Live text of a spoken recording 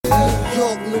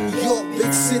York,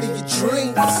 big city of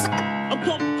dreams. I'm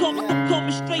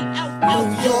coming straight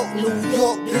out. New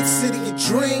York, big city of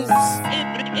dreams.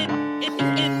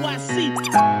 NYC.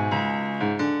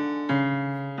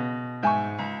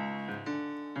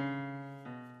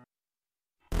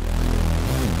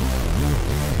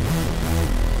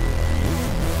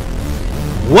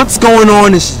 What's going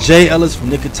on? This is J Ellis from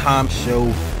Knick of Time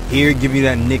Show, here giving you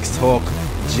that Knicks talk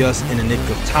just in the nick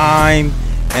of time.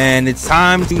 And it's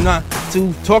time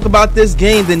to talk about this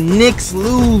game. The Knicks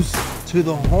lose to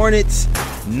the Hornets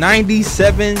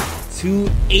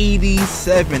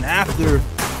 97-87. After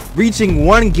reaching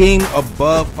one game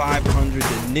above 500,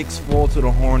 the Knicks fall to the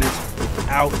Hornets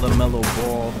without LaMelo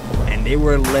Ball, and they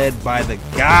were led by the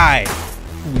guy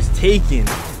who's taken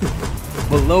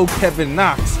below Kevin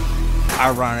Knox,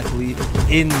 ironically,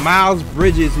 in Miles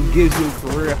Bridges, who gives you a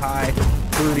career high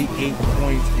 38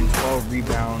 points and 12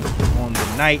 rebounds on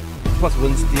the night, plus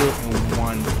 1 steal and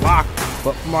 1 block.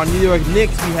 But from our New York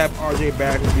Knicks, we have RJ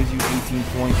Barrett, who gives you 18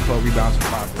 points, 12 rebounds, and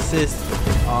 5 assists.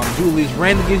 Julius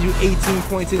Randle gives you 18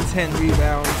 points and 10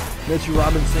 rebounds. Mitchell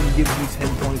Robinson gives you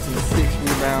 10 points and 6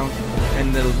 rebounds.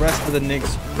 And the rest of the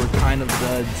Knicks were kind of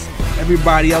duds.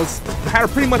 Everybody else had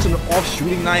pretty much an off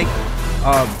shooting night.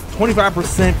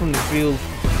 25% from the field,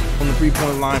 from the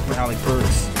three-point line for Alec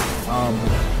Burks.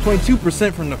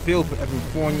 22% from the field for Evan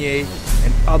Fournier,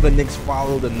 and other Knicks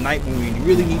followed a night when we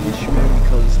really needed shooting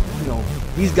because,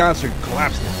 these guys are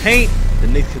collapsing the paint. The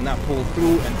Knicks could not pull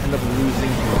through and end up losing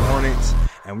to the Hornets,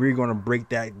 and we're going to break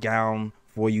that down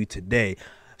for you today.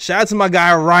 Shout out to my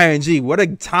guy Ryan G. What a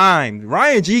time.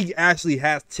 Ryan G actually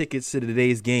has tickets to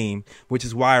today's game, which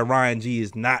is why Ryan G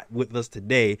is not with us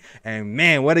today. And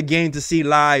man, what a game to see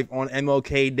live on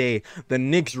MLK Day. The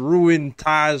Knicks ruined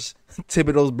Taj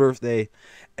Thibodeau's birthday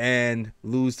and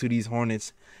lose to these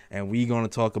Hornets. And we going to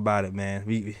talk about it, man.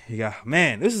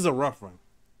 This is a rough one.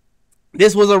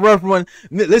 This was a rough one.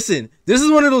 Listen, this is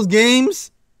one of those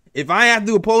games, if I have to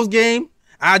do a post game,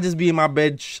 I'd just be in my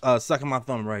bed sucking my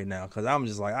thumb right now because I'm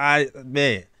just like,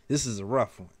 this is a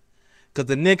rough one. Because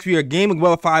the Knicks, we are a game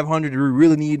above 500. We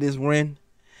really need this win.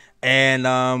 And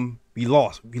we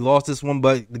lost. We lost this one.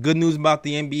 But the good news about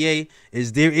the NBA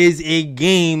is there is a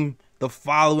game the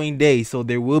following day. So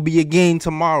there will be a game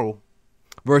tomorrow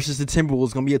versus the Timberwolves.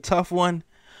 It's going to be a tough one.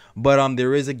 But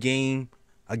there is a game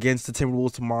against the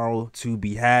Timberwolves tomorrow to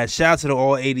be had. Shout out to the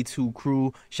All 82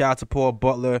 crew. Shout out to Paul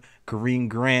Butler, Kareem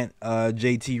Grant,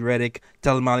 JT Redick,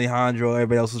 Telem Alejandro,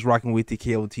 everybody else is rocking with the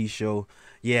KOT show.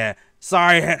 Yeah,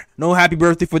 sorry, no happy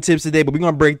birthday for Tips today, but we're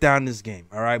going to break down this game,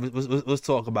 all right? Let's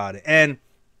talk about it. And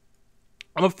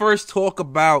I'm going to first talk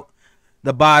about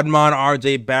the Bodman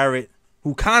RJ Barrett,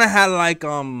 who kind of had like,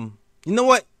 you know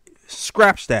what?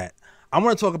 Scratch that. I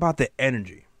want to talk about the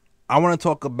energy. I want to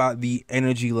talk about the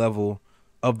energy level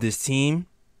of this team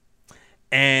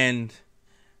and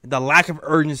the lack of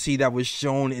urgency that was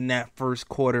shown in that first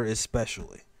quarter,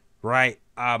 especially, right?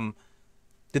 The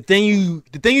thing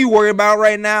you worry about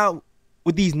right now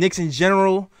with these Knicks in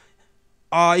general,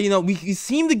 we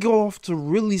seem to go off to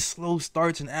really slow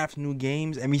starts in afternoon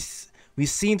games, and we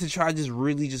seem to try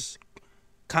to just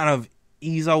kind of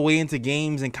ease our way into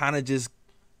games and kind of just,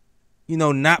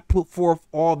 not put forth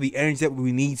all the energy that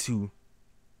we need to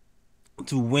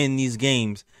win these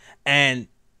games. And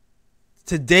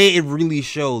today it really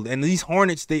showed. And these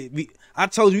Hornets, I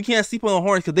told you, we can't sleep on the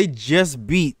Hornets because they just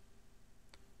beat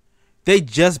the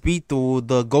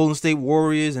Golden State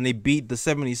Warriors, and they beat the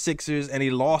 76ers, and they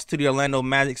lost to the Orlando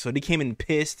Magic, so they came in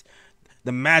pissed.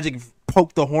 The Magic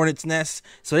poked the Hornets' nest,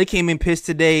 so they came in pissed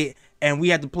today, and we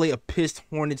had to play a pissed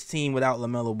Hornets team without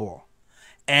LaMelo Ball.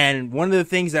 And one of the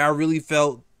things that I really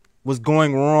felt was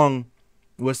going wrong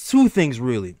was two things,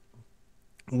 really.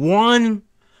 One,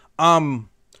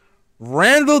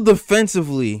 Randle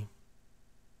defensively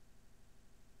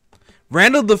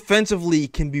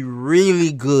can be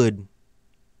really good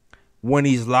when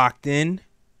he's locked in,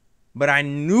 but I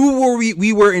knew where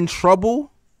we were in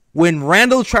trouble when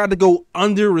Randle tried to go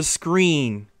under a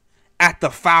screen at the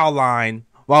foul line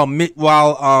while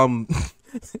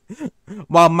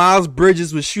Miles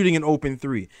Bridges was shooting an open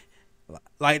three.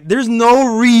 Like, there's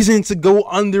no reason to go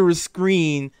under a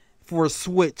screen for a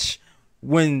switch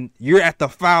when you're at the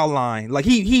foul line. Like,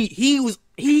 he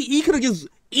could have just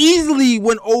easily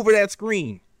went over that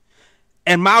screen.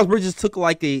 And Miles Bridges took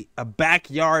like a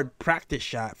backyard practice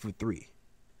shot for three.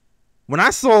 When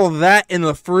I saw that in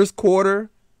the first quarter,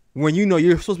 when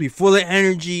you're supposed to be full of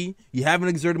energy, you haven't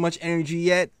exerted much energy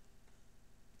yet,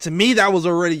 to me that was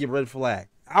already a red flag.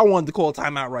 I wanted to call a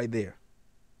timeout right there.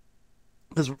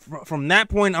 Because from that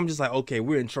point, I'm just like, okay,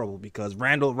 we're in trouble because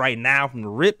Randall right now from the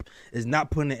rip is not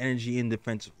putting the energy in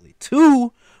defensively.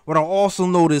 Two, what I also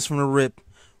noticed from the rip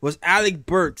was Alec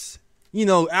Burks. You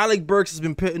know, Alec Burks has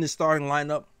been put in the starting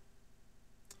lineup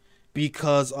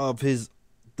because of his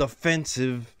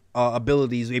defensive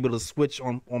abilities, able to switch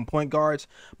on point guards.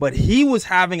 But he was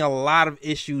having a lot of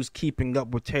issues keeping up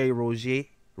with Terry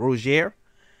Rozier.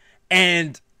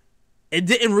 And it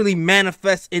didn't really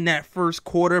manifest in that first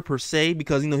quarter per se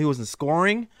because, you know, he wasn't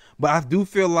scoring. But I do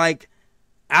feel like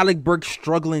Alec Burks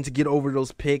struggling to get over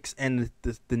those picks and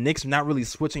the Knicks not really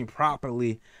switching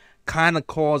properly kind of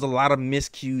caused a lot of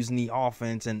miscues in the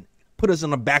offense and put us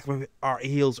on the back of our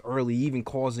heels early, even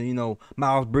causing, you know,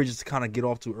 Miles Bridges to kind of get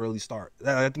off to an early start.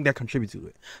 I think that contributed to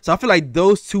it. So I feel like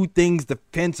those two things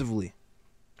defensively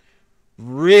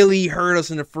really hurt us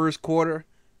in the first quarter.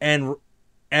 And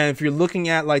if you're looking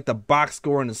at like the box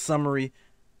score and the summary,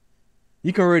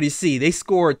 you can already see they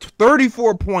scored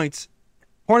 34 points.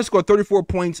 Hornets scored 34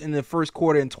 points in the first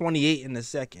quarter and 28 in the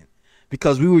second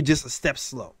because we were just a step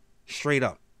slow, straight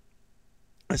up.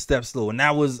 A step slow, and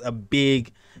that was a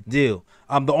big deal.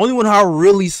 The only one I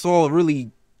really saw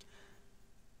really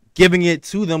giving it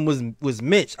to them was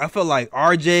Mitch. I felt like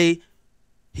RJ,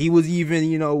 he was even,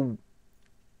 you know,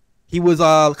 he was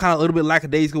kind of a little bit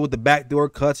lackadaisical with the backdoor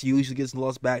cuts. He usually gets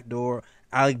lost backdoor.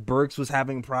 Alec Burks was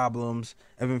having problems.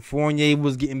 Evan Fournier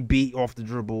was getting beat off the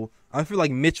dribble. I feel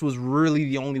like Mitch was really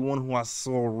the only one who I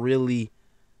saw really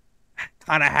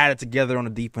kind of had it together on the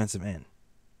defensive end.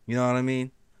 You know what I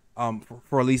mean?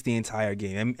 For at least the entire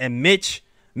game. And Mitch,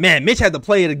 man, Mitch had to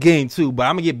play the game too, but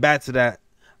I'm going to get back to that.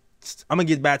 I'm going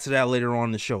to get back to that later on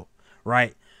in the show,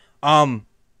 right?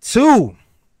 Two,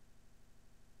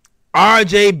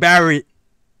 RJ Barrett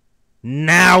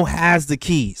now has the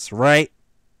keys, right?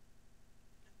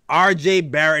 RJ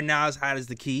Barrett now has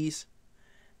the keys,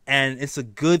 and it's a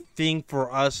good thing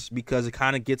for us because it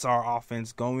kind of gets our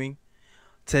offense going.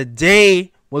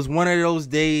 Today was one of those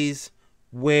days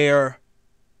where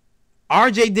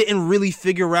RJ didn't really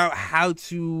figure out how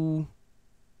to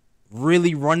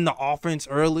really run the offense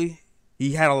early.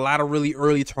 He had a lot of really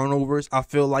early turnovers. I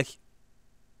feel like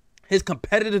his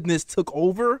competitiveness took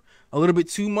over a little bit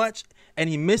too much, and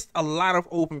he missed a lot of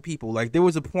open people. Like, there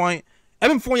was a point,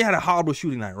 Evan Fournier had a horrible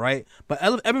shooting night, right? But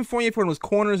Evan Fournier for those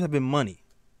corners have been money.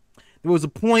 There was a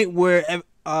point where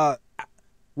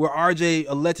RJ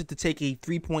elected to take a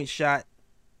three-point shot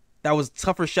that was a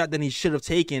tougher shot than he should have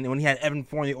taken when he had Evan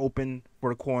Fournier open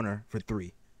for the corner for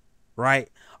three, right?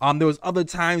 There was other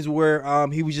times where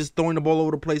he was just throwing the ball over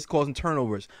the place, causing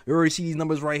turnovers. We already see these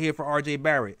numbers right here for RJ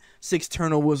Barrett. 6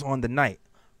 turnovers on the night.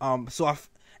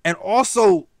 And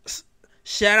also,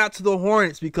 shout out to the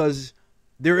Hornets because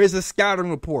there is a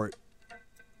scouting report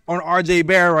on RJ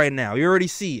Barrett right now. You already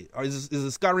see it. There's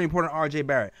a scouting report on RJ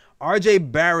Barrett.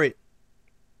 RJ Barrett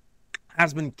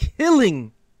has been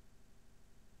killing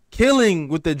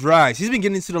with the drives. He's been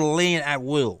getting into the lane at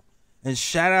will. And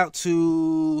shout out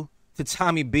to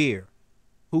Tommy Beer,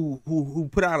 who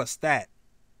put out a stat,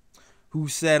 who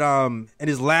said in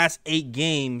his last 8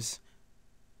 games,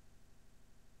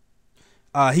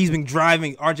 he's been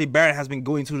driving. RJ Barrett has been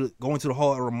going to the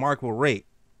hole at a remarkable rate.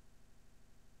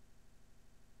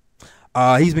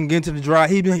 He's been getting to the drive.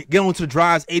 He's been getting to the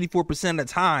drives 84% of the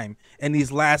time in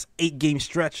these last 8 game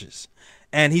stretches,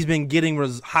 and he's been getting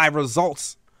high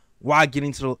results while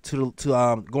getting going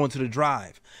to the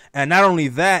drive. And not only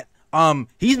that,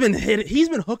 he's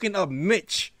been hooking up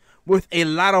Mitch with a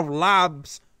lot of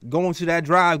lobs going to that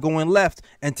drive, going left.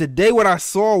 And today what I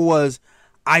saw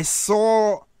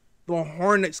the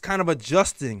Hornets kind of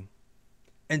adjusting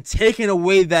and taking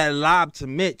away that lob to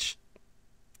Mitch.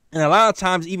 And a lot of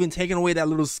times even taking away that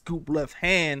little scoop left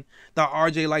hand that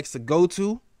RJ likes to go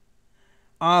to,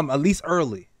 at least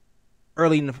early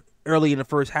in the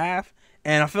first half.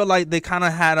 And I feel like they kind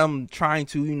of had him trying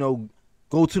to,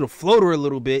 go to the floater a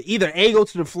little bit. Either A, go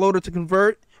to the floater to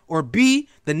convert, or B,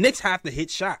 the Knicks have to hit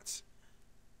shots.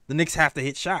 And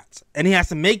he has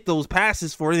to make those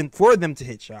passes for them to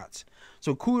hit shots.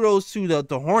 So kudos to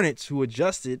the Hornets who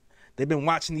adjusted. They've been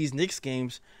watching these Knicks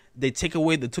games. They took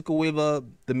away the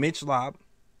Mitch lob.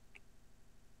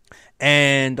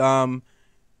 And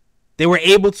they were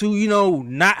able to,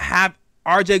 not have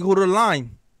RJ go to the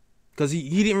line. Because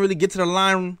he didn't really get to the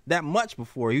line that much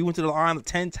before. He went to the line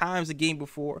 10 times a game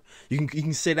before. You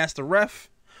can say that's the ref.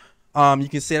 You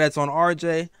can say that's on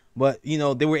RJ. But,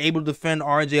 they were able to defend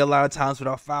RJ a lot of times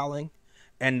without fouling.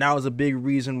 And that was a big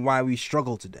reason why we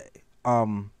struggled today.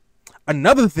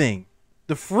 Another thing,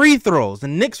 the free throws. The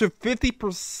Knicks were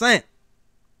 50%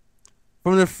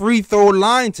 from the free throw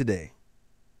line today.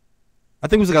 I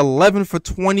think it was like 11 for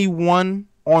 21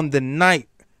 on the night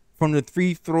from the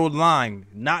free throw line.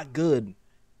 Not good.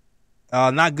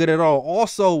 Not good at all.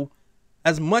 Also,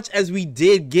 as much as we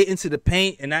did get into the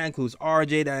paint, and that includes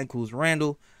RJ, that includes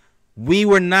Randall,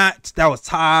 that was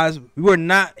Taj, we were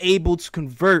not able to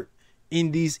convert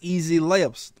in these easy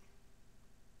layups.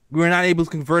 We were not able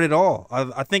to convert at all.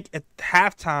 I think at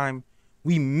halftime,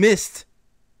 we missed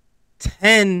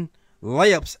 10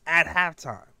 layups at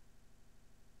halftime.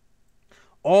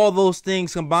 All those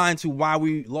things combined to why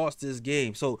we lost this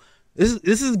game. So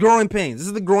this is growing pains. This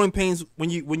is the growing pains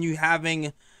when you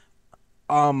having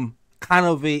kind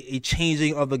of a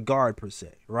changing of the guard per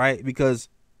se, right? Because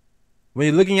when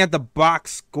you're looking at the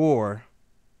box score,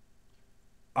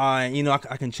 I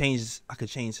can change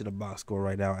to the box score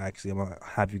right now. Actually, I'm gonna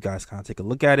have you guys kind of take a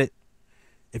look at it.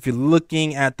 If you're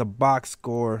looking at the box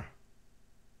score,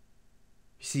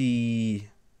 see,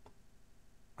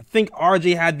 I think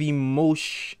RJ had the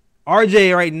most.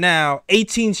 RJ right now,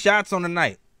 18 shots on the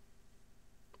night.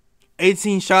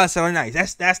 18 shots on the night.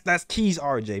 That's keys.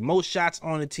 RJ, most shots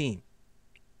on the team.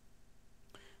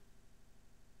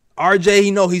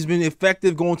 RJ, he's been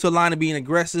effective going to the line and being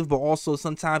aggressive, but also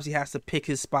sometimes he has to pick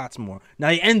his spots more. Now,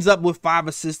 he ends up with 5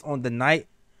 assists on the night,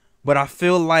 but I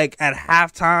feel like at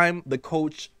halftime, the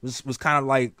coach was kind of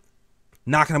like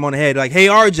knocking him on the head, like, hey,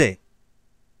 RJ,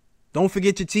 don't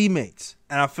forget your teammates.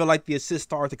 And I feel like the assists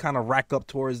started to kind of rack up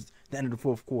towards the end of the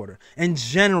fourth quarter. In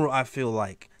general, I feel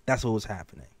like that's what was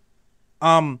happening.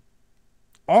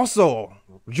 Also,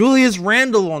 Julius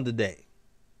Randle on the day.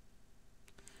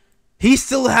 He's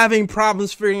still having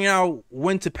problems figuring out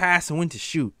when to pass and when to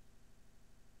shoot.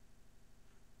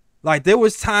 Like, there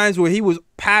was times where he was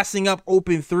passing up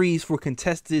open threes for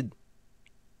contested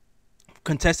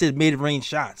mid-range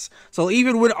shots. So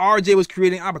even when RJ was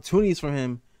creating opportunities for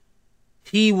him,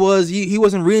 he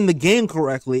wasn't reading the game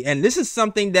correctly. And this is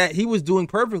something that he was doing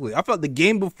perfectly. I felt the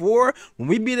game before, when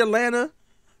we beat Atlanta,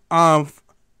 I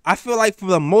feel like for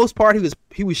the most part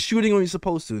he was shooting when he was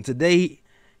supposed to. And today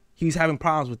he's having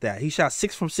problems with that. He shot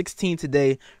 6 from 16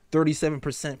 today,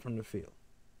 37% from the field.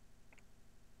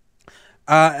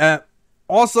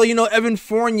 Also, Evan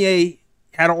Fournier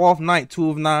had an off night, 2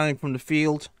 of 9 from the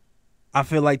field. I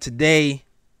feel like today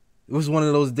it was one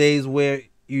of those days where,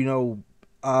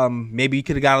 maybe he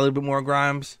could have got a little bit more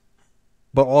Grimes.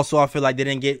 But also I feel like they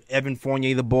didn't get Evan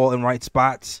Fournier the ball in right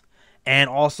spots.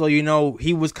 And also,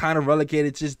 he was kind of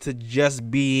relegated to just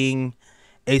being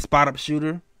a spot-up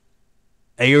shooter.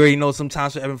 And you already know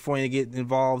sometimes for Evan Fournier to get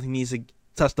involved, he needs to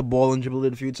touch the ball and dribble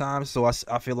it a few times. So I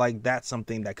feel like that's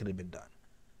something that could have been done.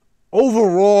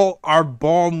 Overall, our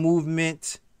ball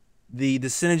movement, the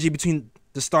synergy between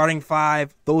the starting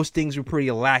 5, those things were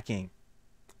pretty lacking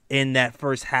in that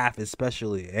first half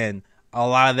especially. And a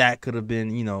lot of that could have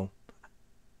been,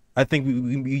 I think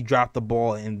we dropped the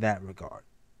ball in that regard.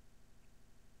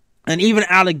 And even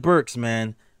Alec Burks,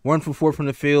 man, 1 for 4 from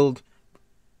the field.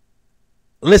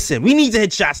 Listen, we need to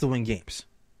hit shots to win games.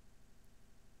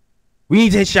 We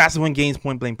need to hit shots to win games,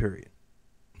 point blank, period.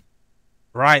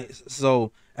 Right?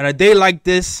 So, on a day like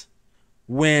this,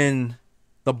 when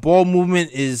the ball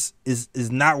movement is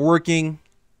not working,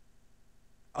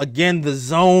 again, the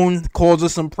zone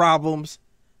causes some problems,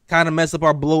 kind of mess up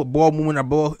our ball movement, our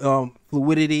ball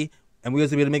fluidity, and we have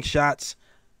to be able to make shots.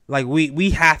 Like,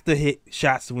 we have to hit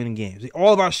shots to win games.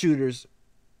 All of our shooters,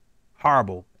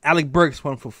 horrible. Alec Burks,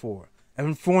 1 for 4.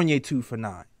 Evan Fournier, 2 for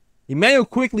 9. Emmanuel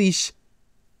Quickley,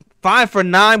 5 for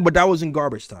 9, but that was in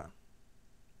garbage time.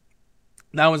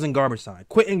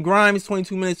 Quentin Grimes,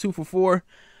 22 minutes, 2 for 4.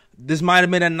 This might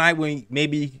have been a night when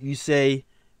maybe you say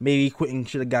maybe Quentin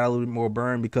should have got a little bit more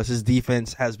burn because his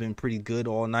defense has been pretty good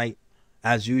all night,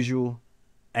 as usual.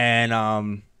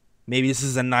 And maybe this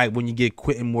is a night when you get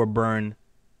Quentin more burn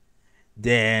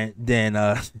than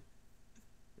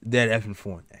Evan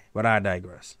Fournier. But I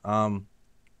digress.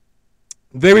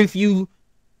 Very few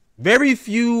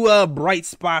bright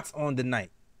spots on the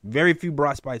night. Very few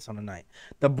bright spots on the night.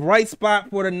 The bright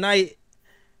spot for the night,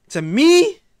 to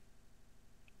me,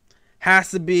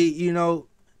 has to be,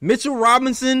 Mitchell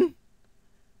Robinson.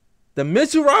 The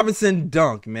Mitchell Robinson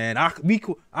dunk, man.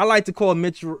 I like to call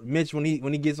Mitch when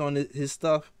he gets on his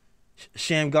stuff,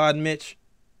 Sham God Mitch.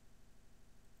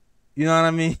 You know what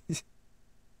I mean?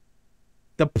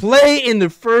 The play in the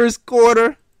first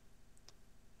quarter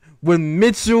when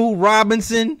Mitchell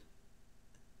Robinson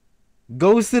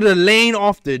goes to the lane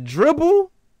off the dribble.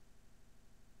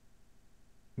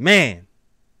 Man.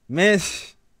 And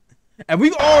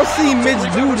we've all seen Mitch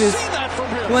do this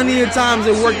plenty of times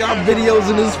in workout videos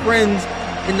and his friends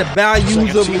in the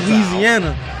bayous of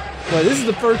Louisiana. But this is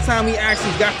the first time we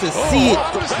actually got to see it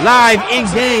live in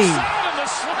game.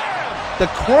 The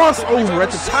crossover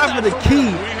at the top of the key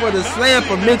for the slam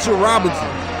for Mitchell Robinson.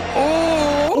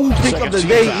 Oh, pick up the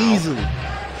day easily.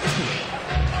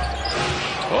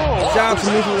 Shout out to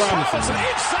Mitchell Robinson.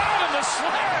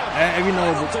 And you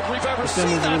know, the film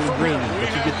is a little green, but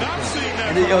you get the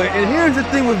point. And here's the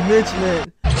thing with Mitch, man.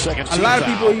 A lot of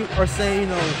people are saying, you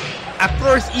know, at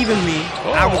first, even me,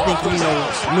 I was thinking, you know,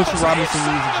 Mitchell Robinson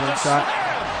needs a jump shot.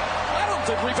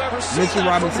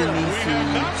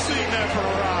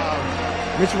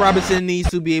 Mitchell Robinson needs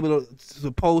to be able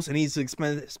to post and needs to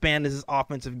expand his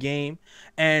offensive game.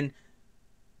 And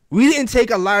we didn't take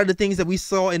a lot of the things that we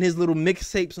saw in his little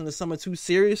mixtapes in the summer too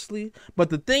seriously. But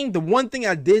the one thing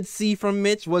I did see from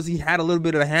Mitch was he had a little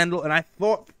bit of a handle. And I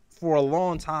thought for a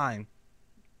long time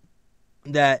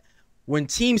that when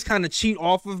teams kind of cheat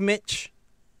off of Mitch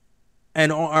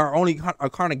and are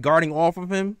kind of guarding off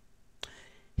of him,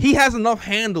 he has enough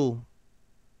handle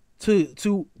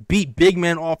to beat big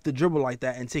men off the dribble like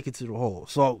that and take it to the hole.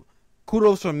 So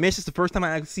kudos for Mitch. It's the first time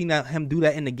I've seen him do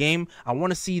that in the game. I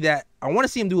want to see that. I want to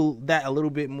see him do that a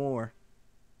little bit more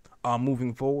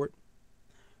moving forward.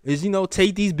 Is, you know,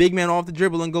 take these big men off the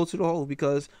dribble and go to the hole,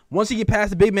 because once you get past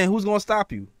the big man, who's going to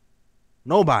stop you?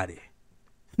 Nobody.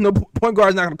 No point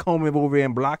guard's not going to come over here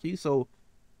and block you. So,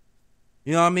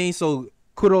 you know what I mean? So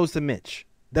kudos to Mitch.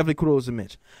 Definitely kudos to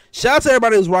Mitch. Shout out to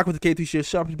everybody who's rocking with the K3 shift.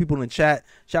 Shout out to people in the chat.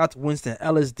 Shout out to Winston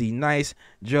Ellis, D Nice,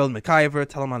 Gerald McIver,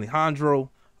 Telem Alejandro,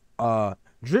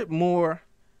 Drip Moore,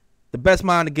 the best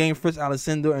mind in the game, Fritz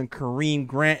Alessandro, and Kareem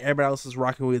Grant. Everybody else is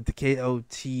rocking with the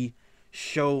KOT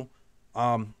show.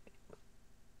 You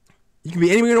can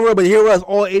be anywhere in the world, but here was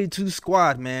all 82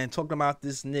 squad, man, talking about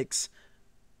this Knicks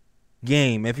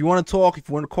game. If you want to talk, if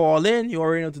you want to call in, you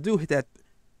already know what to do. Hit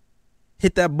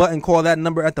that button, call that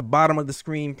number at the bottom of the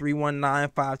screen,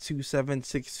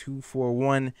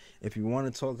 319-527-6241, if you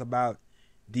want to talk about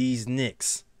these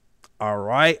Knicks. All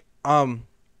right.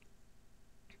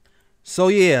 So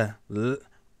yeah,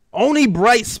 only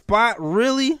bright spot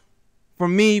really for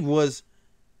me was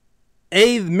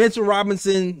Mitchell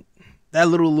Robinson, that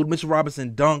little Mitchell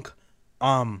Robinson dunk.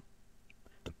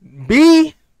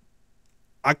 B,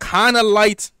 I kind of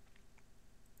liked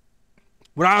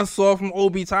what I saw from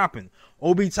Obi Toppin.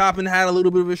 Obi Toppin had a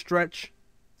little bit of a stretch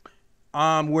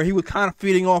where he was kind of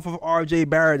feeding off of RJ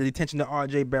Barrett, the attention that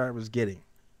RJ Barrett was getting.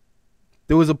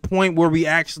 There was a point where we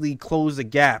actually closed the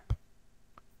gap,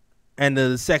 and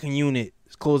the second unit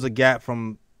closed the gap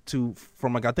from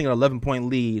like, I think, an 11-point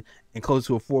lead and close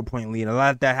to a 4-point lead. And a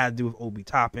lot of that had to do with Obi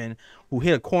Toppin, who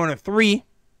hit a corner three,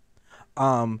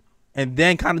 and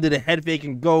then kind of did a head fake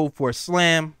and go for a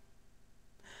slam,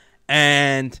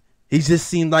 and he just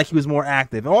seemed like he was more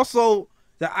active. Also,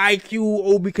 the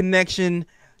IQ-Obi connection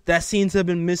that seems to have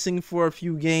been missing for a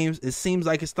few games, it seems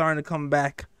like it's starting to come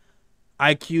back.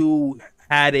 IQ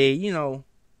had he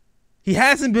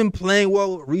hasn't been playing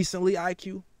well recently,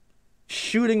 IQ.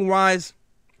 Shooting-wise,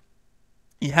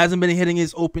 he hasn't been hitting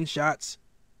his open shots.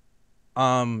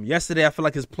 Yesterday, I feel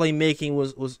like his playmaking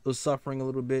was suffering a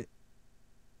little bit.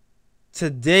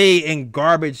 Today, in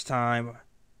garbage time,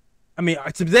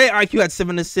 today IQ had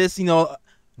 7 assists.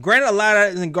 Granted, a lot of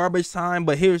that is in garbage time,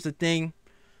 but here's the thing.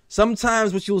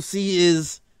 Sometimes what you'll see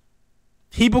is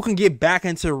people can get back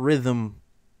into rhythm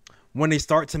when they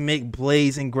start to make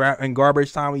plays in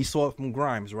garbage time. We saw it from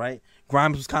Grimes, right?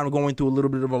 Grimes was kind of going through a little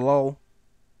bit of a lull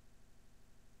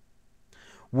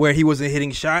where he wasn't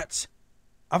hitting shots.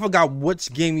 I forgot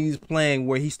which game he was playing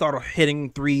where he started hitting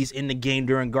threes in the game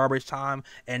during garbage time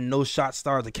and those shots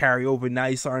started to carry over. Now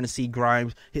you're starting to see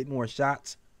Grimes hit more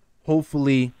shots.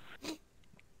 Hopefully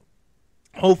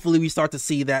we start to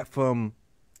see that from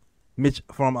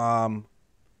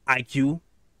IQ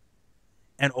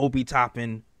and Obi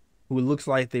Toppin, who it looks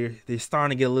like they're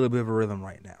starting to get a little bit of a rhythm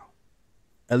right now,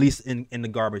 at least in the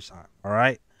garbage time. All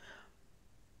right.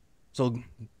 So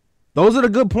those are the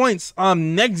good points.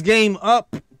 Next game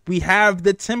up, we have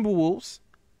the Timberwolves.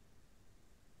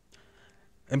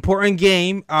 Important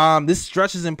game. This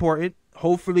stretch is important.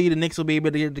 Hopefully the Knicks will be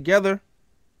able to get it together,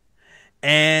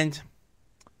 and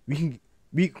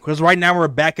because right now we're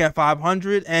back at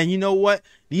 500, and you know what?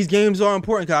 These games are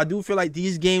important because I do feel like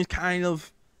these games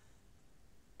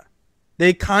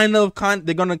it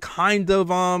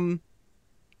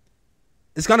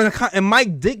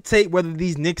might dictate whether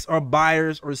these Knicks are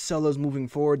buyers or sellers moving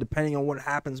forward, depending on what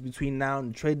happens between now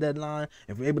and the trade deadline.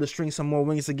 If we're able to string some more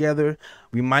wings together,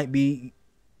 we might be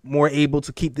more able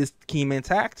to keep this team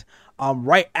intact.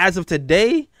 Right as of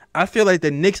today, I feel like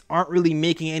the Knicks aren't really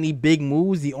making any big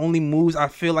moves. The only moves I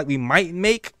feel like we might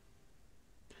make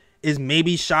is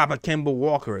maybe shop a Kemba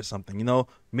Walker or something.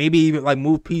 Maybe even like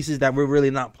move pieces that we're really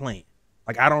not playing.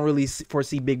 Like, I don't really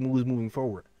foresee big moves moving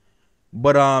forward.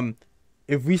 But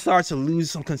if we start to lose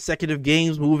some consecutive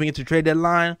games moving into trade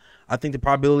deadline, I think the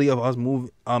probability of us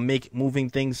moving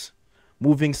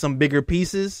some bigger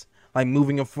pieces, like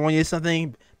moving a Fournier or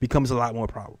something, becomes a lot more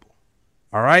probable.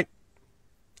 All right.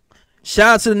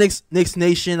 Shout out to the Knicks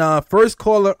Nation. First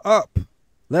caller up.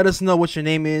 Let us know what your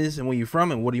name is and where you're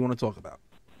from and what do you want to talk about.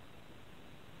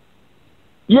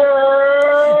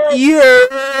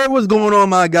 Yeah. What's going on,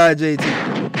 my guy, JT?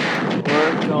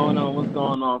 What's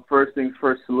going on? First things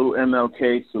first, salute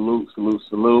MLK, salute.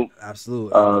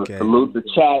 Absolutely. Okay. Salute the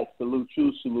chat, salute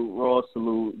you, salute Ross,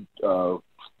 salute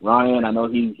Ryan. I know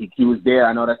he was there.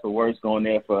 I know that's the worst going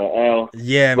there for L.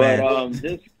 Yeah, man.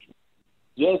 But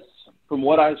just from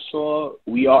what I saw,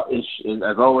 we are,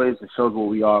 as always, it shows what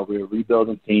we are. We're a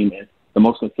rebuilding team, and the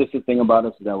most consistent thing about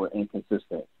us is that we're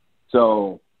inconsistent.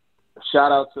 So,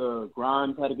 shout out to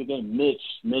Grimes, had a good game.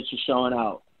 Mitch is showing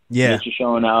out. Yeah. Mitch is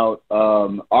showing out.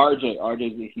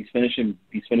 RJ, he's finishing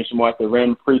more at the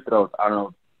rim. Free throws, I don't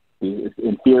know. It's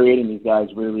infuriating. These guys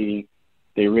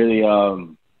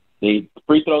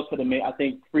free throws could have made. I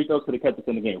think free throws could have kept us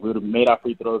in the game. We would have made our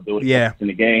free throws. They would have kept us in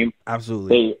the game.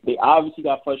 Absolutely. They obviously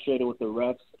got frustrated with the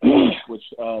refs, which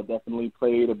definitely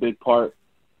played a big part.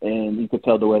 And you could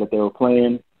tell the way that they were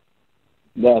playing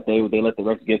that they let the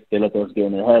refs get in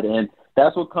their head, and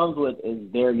that's what comes with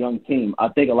is their young team. I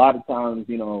think a lot of times,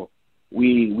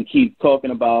 we keep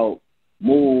talking about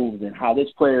moves and how this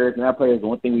player is and that player is. The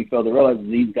one thing we fail to realize is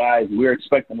these guys, we're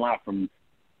expecting a lot from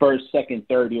first, second,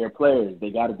 third-year players. They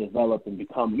got to develop and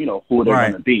become, who they're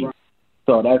going to be.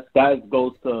 So that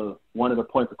goes to one of the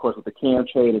points, of course, with the Cam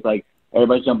trade. It's like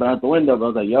everybody's jumping out the window, but I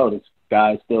was like, yo, this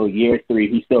guy's still year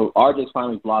 3. RJ's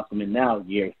finally blossoming now,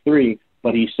 year 3,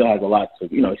 but he still has a lot to,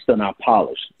 he's still not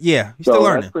polished. Yeah, he's still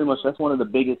learning. That's one of the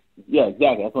biggest,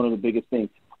 exactly. That's one of the biggest things.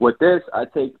 With this, I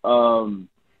take,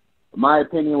 my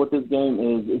opinion with this game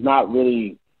is not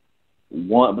really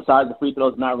one, besides the free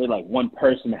throws, not really like one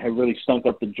person that had really stunk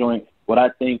up the joint. What I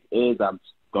think is, I'm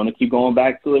going to keep going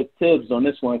back to it, Tibbs on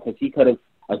this one, because he could have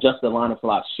adjusted the lineup a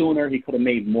lot sooner. He could have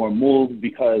made more moves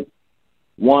because,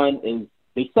 one, is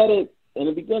they said it in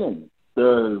the beginning.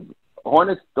 The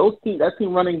Hornets, that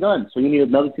team run and gun. So you need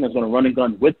another team that's going to run and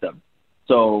gun with them.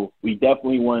 So we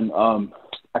definitely won.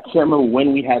 I can't remember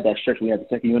when we had that stretch. We had the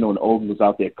second unit when Obi was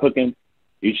out there cooking.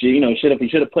 He should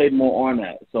have played more on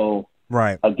that. So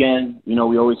right. Again, we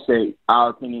always say our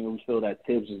opinion. We feel that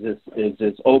Tibbs is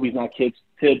just Obi's not Tibbs'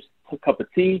 cup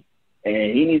of tea,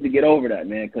 and he needs to get over that,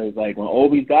 man. Because like when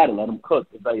Obi's got it, let him cook.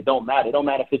 It's like it don't matter. It don't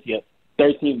matter if it's your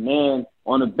 13th man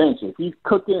on the bench. If he's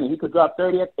cooking and he could drop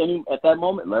 30 at that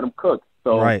moment, let him cook.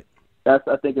 So right. I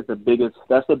think that's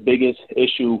the biggest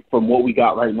issue from what we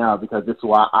got right now, because this is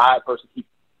why I personally keep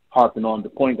harping on the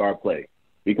point guard play,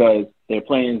 because they're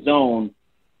playing zone.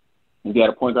 You got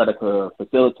a point guard that could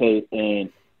facilitate and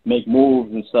make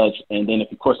moves and such. And then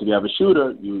if you have a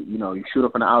shooter, you shoot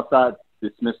it from the outside,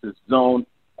 dismiss this zone.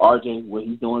 RJ, what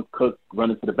he's doing, cook,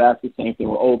 running to the basket. Same thing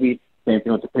with Obi. Same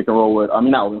thing with the pick and roll with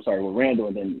Randall,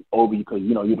 and then Obi could,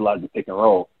 utilize the pick and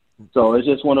roll. So it's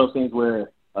just one of those things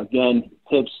where, again,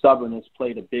 Tibbs' stubbornness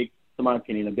played in my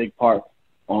opinion, a big part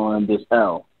on this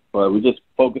L. But we're just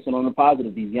focusing on the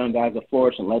positive. These young guys are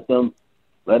flourishing. Let's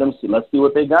see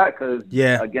what they got. Because,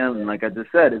 again, like I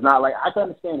just said, it's not like, I can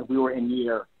understand if we were in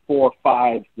year 4 or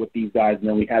 5 with these guys and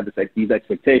then we had these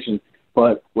expectations,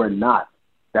 but we're not.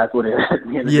 That's what it at the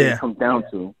end of the day comes down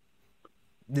to.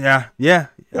 Yeah,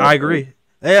 I agree.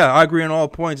 Yeah, I agree on all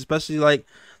points, especially like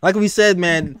we said,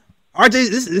 man. RJ,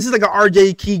 this is like an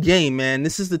RJ key game, man.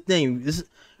 This is the thing. If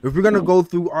we're gonna go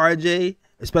through RJ,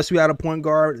 especially without a point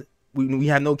guard, we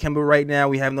have no Kemba right now.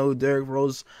 We have no Derrick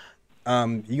Rose.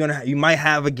 You might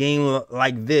have a game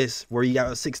like this where you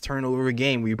got a 6 turnover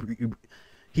game.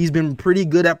 He's been pretty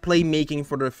good at playmaking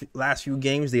for the last few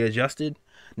games. They adjusted.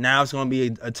 Now it's going to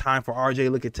be a time for RJ to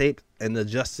look at tape and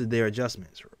adjust their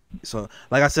adjustments. So,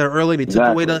 like I said earlier, they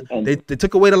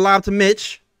took away the lob to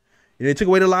Mitch. They took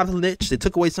away the lob to Mitch. They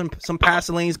took away some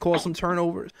passing lanes, caused some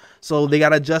turnovers. So they got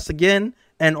to adjust again.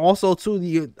 And also,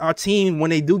 too, our team,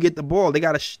 when they do get the ball, they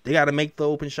got to make the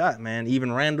open shot, man.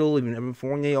 Even Randall, even Evan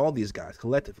Fournier, all these guys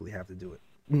collectively have to do it.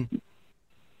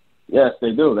 Yes,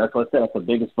 they do. That's what I said. That's the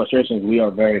biggest frustration. We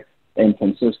are very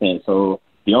inconsistent. So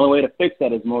the only way to fix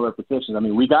that is more repetitions. I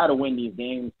mean, we got to win these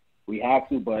games. We have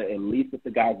to, but at least if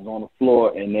the guys are on the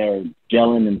floor and they're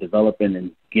gelling and developing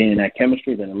and getting that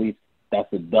chemistry, then at least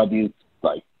that's a W,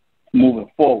 like,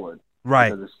 moving forward.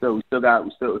 Right. Because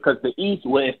because the East,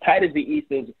 as tight as the East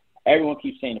is, everyone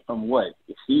keeps saying it from what?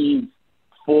 If he's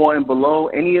 4 and below,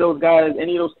 any of those guys,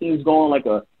 any of those teams going like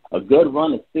a a good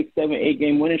run, a 6, 7, 8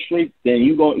 game winning streak, then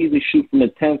you're gonna easily shoot from the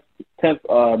 10th,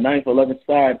 9th, 11th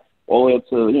side all the way up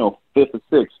to 5th or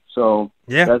 6th. So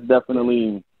yeah, that's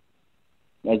definitely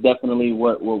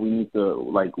what we need to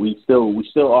like. We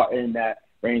still are in that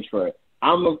range for it.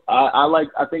 I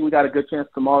think we got a good chance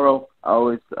tomorrow. I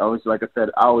always like I said,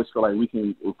 I always feel like we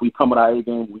can, if we come with our A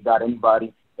game, we got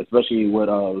anybody, especially with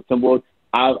the Timberwolves.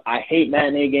 I hate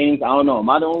matinee games. I don't know. Am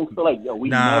I the only one feel like we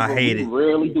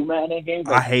rarely do matinee games?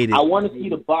 Like, I hate it. I want to see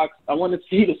the box. I want to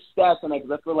see the stats on that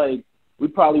because I feel like we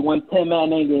probably won 10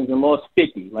 matinee games and lost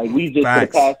 50. Like we just for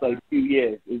the past few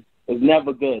years. It's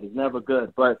never good. It's never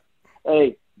good. But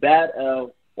hey, bad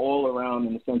L all around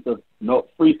in the sense of no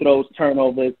free throws,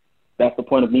 turnovers. That's the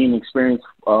point of being an experienced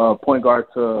point guard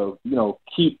to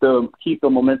keep the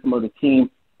momentum of the team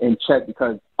in check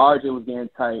because RJ was getting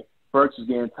tight, Burks was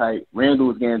getting tight, Randall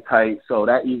was getting tight, so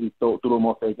that easily threw them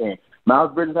off their game.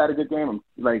 Miles Bridges had a good game. I'm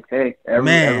like, hey,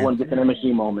 everyone gets an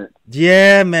MSG moment.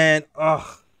 Yeah, man.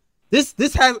 This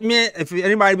has, man. If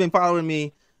anybody been following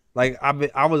me, like I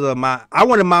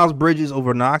wanted Miles Bridges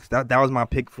over Knox. That was my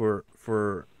pick for.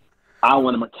 I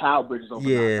wanted Mikal Bridges over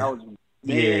Knox. That was.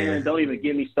 Man, don't even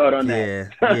get me started on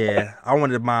that. Yeah. I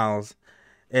wanted Miles.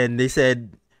 And they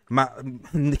said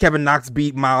Kevin Knox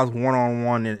beat Miles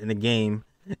one-on-one in the game.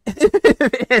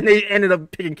 And they ended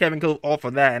up picking Kevin Cole off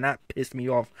of that, and that pissed me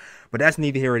off. But that's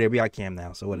neither here or there. We got Cam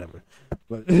now, so whatever.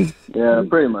 But yeah,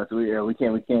 pretty much. We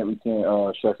can't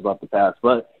stress about the past.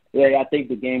 But yeah, I think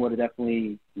the game would have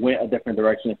definitely went a different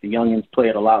direction if the youngins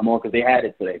played a lot more because they had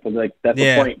it today. Because that's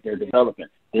the point they're developing.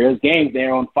 There's games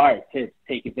they're on fire,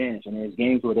 take advantage, and there's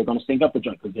games where they're going to stink up the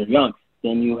joint because they're young.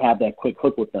 Then you have that quick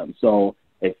hook with them. So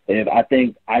if I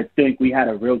think we had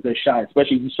a real good shot,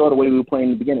 especially if you saw the way we were playing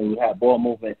in the beginning. We had ball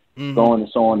movement going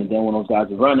and so on, and then when those guys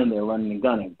are running, they're running and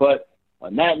gunning. But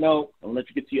on that note, I'll let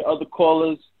you get to your other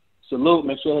callers. Salute.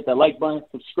 Make sure to hit that like button.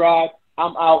 Subscribe.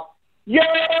 I'm out. Yeah.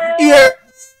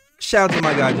 Shout out to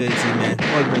my guy JT, man.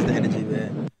 Always brings the energy,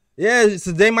 man. Yeah,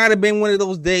 so they might have been one of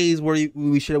those days where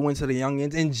we should have went to the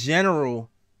youngins. In general,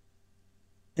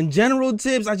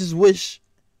 Tibbs, I just wish,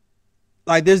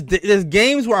 like, there's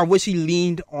games where I wish he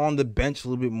leaned on the bench a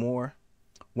little bit more.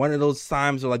 One of those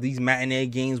times, or like these matinee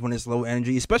games when it's low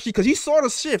energy, especially because you saw the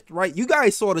shift, right? You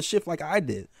guys saw the shift like I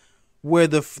did, where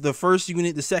the first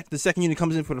unit, the second unit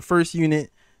comes in for the first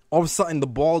unit. All of a sudden, the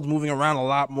ball's moving around a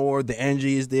lot more. The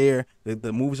energy is there.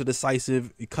 The moves are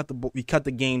decisive. We cut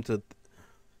the game to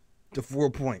 4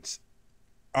 points.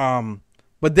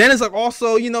 But then it's like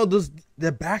also,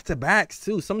 the back-to-backs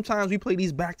too. Sometimes we play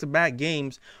these back-to-back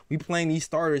games. We playing these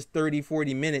starters 30,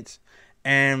 40 minutes,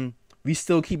 and we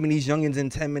still keeping these youngins in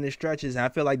 10-minute stretches. And I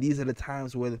feel like these are the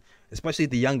times where, especially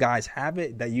if the young guys have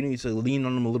it, that you need to lean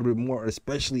on them a little bit more,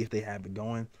 especially if they have it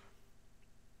going.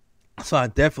 So I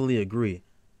definitely agree.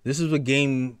 This is a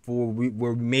game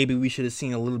where maybe we should have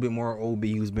seen a little bit more OB,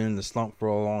 who's been in the slump for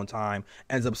a long time.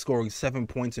 Ends up scoring 7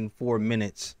 points in 4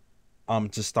 minutes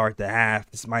to start the half.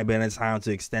 This might be a time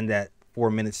to extend that 4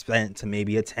 minutes spent to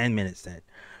maybe a 10-minute spent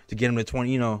to get him to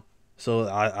 20. So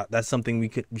that's something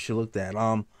we should look at.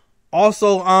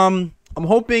 Also, I'm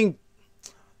hoping.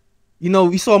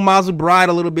 We saw Miles McBride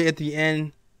a little bit at the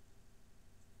end.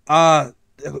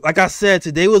 Like I said,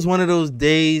 today was one of those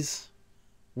days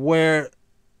where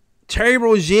Terry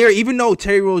Rozier, even though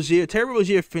Terry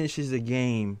Rozier finishes the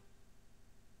game,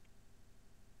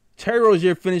 Terry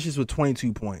Rozier finishes with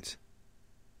 22 points.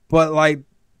 But, like,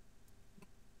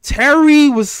 Terry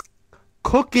was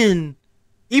cooking.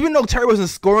 Even though Terry wasn't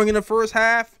scoring in the first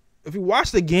half, if you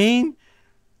watch the game,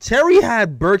 Terry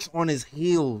had Burks on his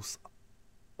heels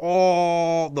the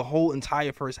whole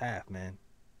entire first half, man.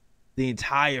 The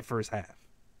entire first half.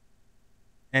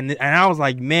 And I was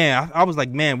like,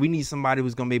 man, we need somebody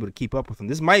who's going to be able to keep up with him.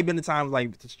 This might have been the time,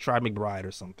 like, to try McBride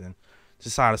or something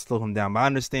to try to slow him down. But I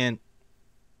understand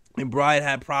McBride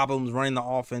had problems running the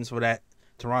offense for that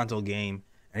Toronto game,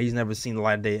 and he's never seen the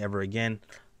light of day ever again.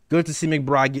 Good to see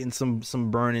McBride getting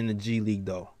some burn in the G League,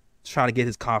 though. Try to get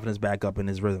his confidence back up and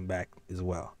his rhythm back as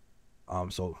well.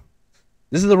 So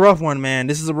this is a rough one, man.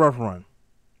 This is a rough run.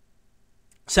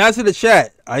 Shout out to the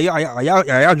chat. Are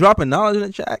y'all dropping knowledge in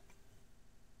the chat?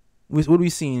 What are we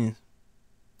seeing?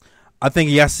 I think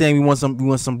y'all saying we want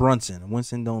some Brunson.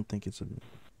 Winston don't think it's a.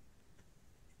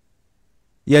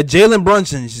 Yeah, Jalen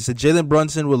Brunson. She said Jalen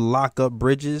Brunson would lock up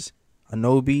Bridges,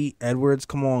 Anobi, Edwards.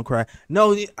 Come on, cry.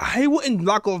 No, he wouldn't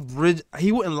lock off Bridges.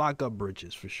 He wouldn't lock up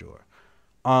Bridges for sure.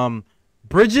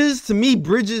 Bridges, to me,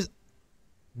 Bridges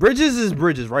is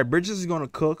Bridges, right? Bridges is gonna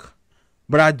cook,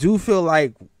 but I do feel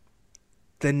like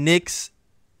the Knicks,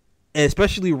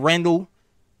 especially Randall,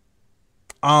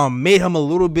 made him a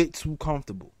little bit too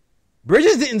comfortable.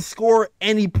 Bridges didn't score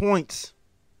any points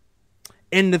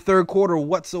in the third quarter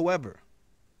whatsoever.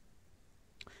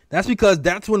 That's because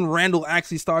that's when Randall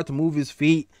actually started to move his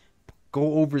feet,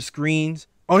 go over screens.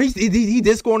 Oh, he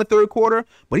did score in the third quarter,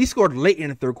 but he scored late in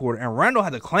the third quarter, and Randall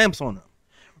had the clamps on him.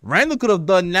 Randall could have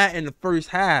done that in the first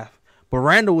half, but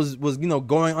Randall was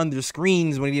going under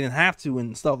screens when he didn't have to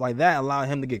and stuff like that, allowing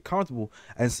him to get comfortable.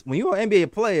 As when you're an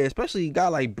NBA player, especially a guy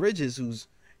like Bridges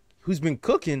who's been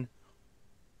cooking,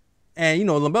 and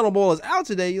LaMelo Ball is out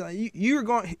today, you're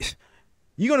going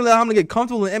to allow him to get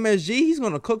comfortable in MSG. He's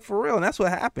going to cook for real, and that's what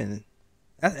happened.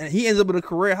 And he ends up with a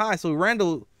career high. So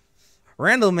Randall,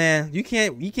 man, you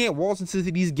can't waltz into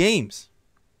these games.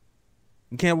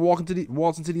 You can't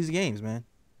waltz into these games, man.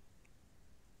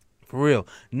 For real.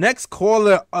 Next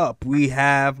caller up, we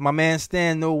have my man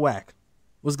Stan Nowak.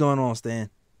 What's going on, Stan?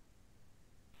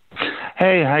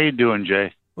 Hey, how you doing,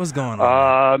 Jay? What's going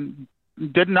on?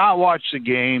 Did not watch the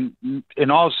game.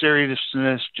 In all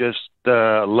seriousness, just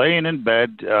laying in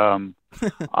bed on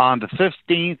the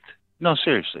 15th. No,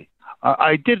 seriously.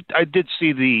 I did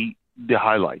see the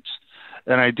highlights,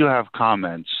 and I do have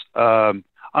comments. On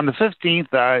the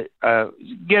 15th, I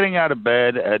getting out of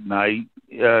bed at night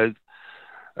to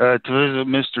visit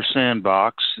Mr.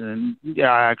 Sandbox, and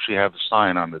I actually have a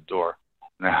sign on the door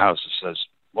in the house that says,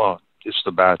 well, it's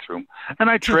the bathroom. And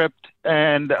I tripped,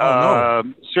 and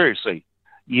seriously,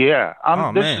 yeah,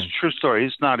 this is a true story.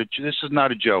 This is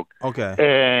not a joke. Okay.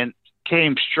 And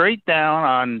came straight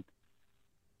down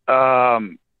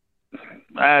on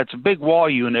it's a big wall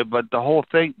unit, but the whole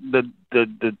thing, the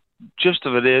gist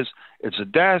of it is, it's a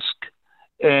desk,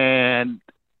 and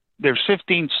there's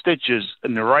 15 stitches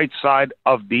in the right side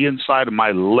of the inside of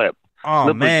my lip. Oh,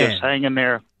 lip man. was just hanging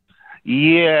there.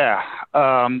 Yeah.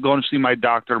 I'm going to see my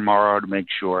doctor tomorrow to make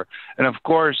sure. And, of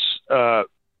course,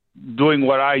 doing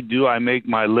what I do, I make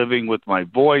my living with my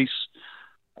voice,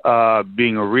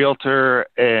 being a realtor,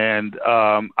 and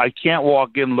I can't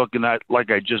walk in looking like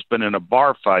I just been in a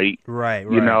bar fight. Right.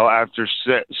 After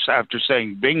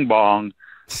saying bing bong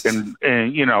and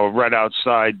right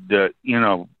outside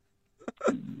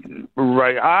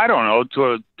right, I don't know,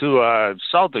 to a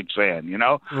Celtics fan,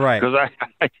 right? Because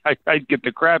I'd get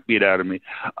the crap beat out of me.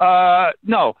 Would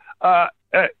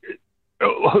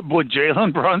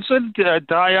Jalen Brunson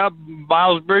tie up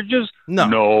Miles Bridges?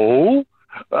 No.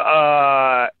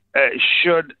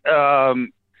 Should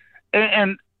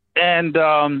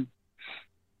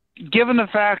given the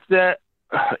fact that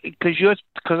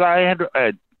because I had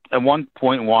at one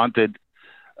point wanted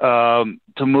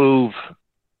to move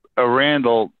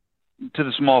Randall to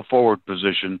the small forward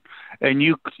position, and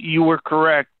you were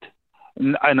correct,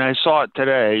 and I saw it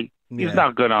today. Yeah. He's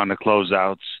not good on the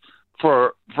closeouts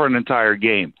for an entire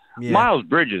game. Yeah. Miles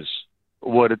Bridges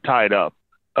would have tied up,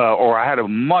 or I had a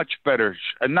much better.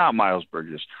 Not Miles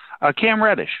Bridges. Cam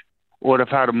Reddish would have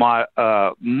had a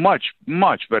much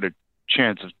better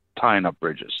chance of tying up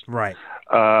Bridges. Right.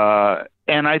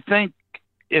 And I think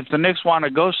if the Knicks want to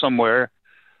go somewhere,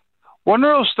 one of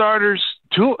those starters.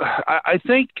 I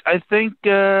think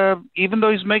even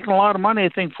though he's making a lot of money, I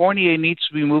think Fournier needs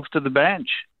to be moved to the bench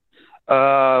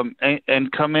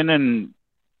and come in and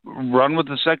run with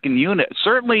the second unit.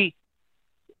 Certainly,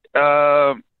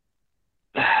 I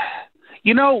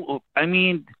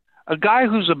mean, a guy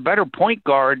who's a better point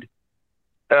guard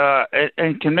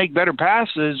and can make better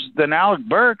passes than Alec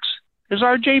Burks is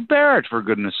R.J. Barrett, for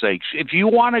goodness sakes. If you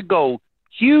want to go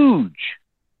huge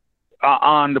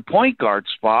on the point guard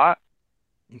spot,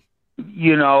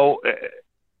 go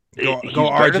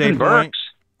RJ Point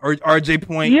or RJ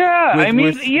Point. Yeah,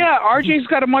 RJ's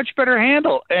got a much better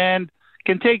handle and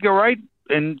can take it right.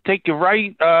 I'm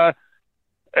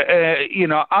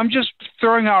just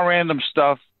throwing out random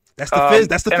stuff. That's the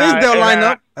Fizdale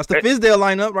lineup. That's the Fizdale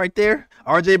lineup right there.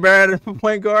 RJ Barrett at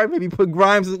point guard. Maybe put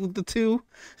Grimes with the two.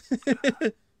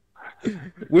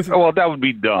 Well, that would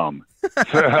be dumb.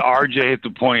 RJ at the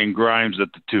point and Grimes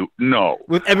at the two. No.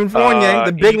 With Evan Fournier,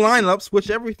 the big lineup, switch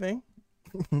everything.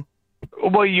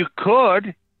 Well, you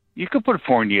could put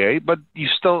Fournier, but you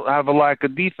still have a lack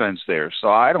of defense there.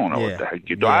 So I don't know what the heck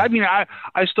you do. Yeah. I mean, I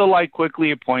still like Quickly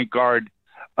at point guard,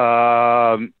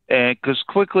 and because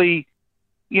Quickly,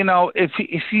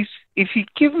 if you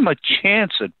give him a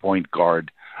chance at point guard,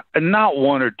 and not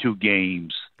one or two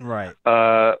games. Right.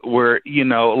 Where you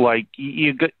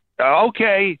got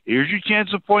okay, here's your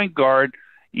chance of point guard.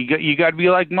 You got to be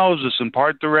like Moses and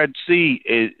part the Red Sea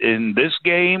in this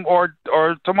game or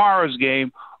tomorrow's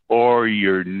game, or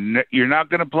you're not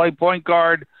going to play point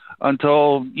guard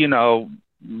until the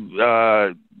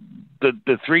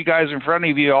three guys in front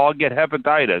of you all get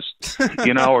hepatitis,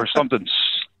 or something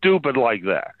stupid like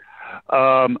that.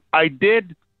 I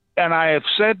did, and I have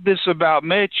said this about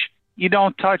Mitch, you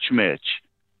don't touch Mitch.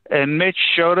 And Mitch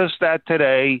showed us that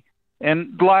today.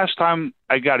 And the last time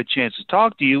I got a chance to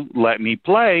talk to you, let me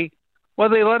play. Well,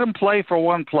 they let him play for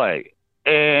one play.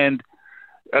 And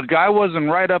a guy wasn't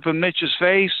right up in Mitch's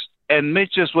face, and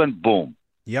Mitch just went boom.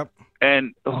 Yep.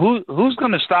 And who's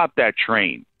going to stop that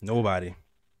train? Nobody.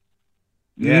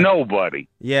 Yeah. Nobody.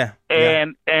 Yeah.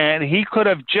 And he could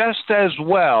have just as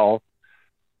well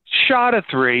shot a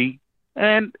three,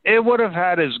 and it would have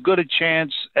had as good a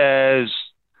chance as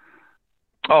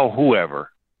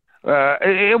whoever.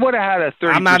 It would have had a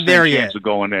 30% chance of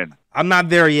going in. I'm not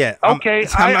there yet. Okay,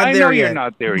 I know you're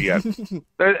not there yet.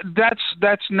 That's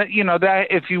that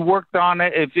if he worked on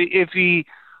it, if he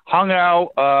hung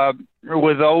out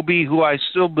with Obi, who I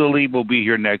still believe will be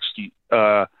here next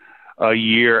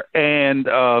year,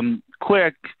 and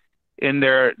Quick in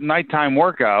their nighttime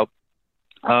workout,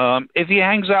 if he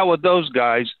hangs out with those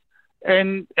guys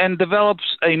and develops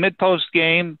a mid-post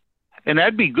game, and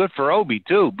that'd be good for Obi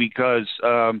too, because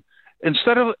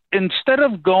instead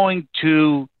of going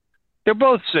to, they're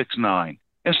both 6'9".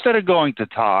 Instead of going to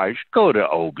Taj, go to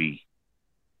Obi.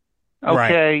 Okay,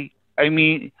 right. I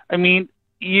mean,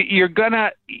 you're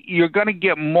gonna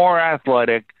get more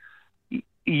athletic.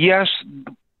 Yes,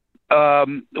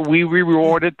 we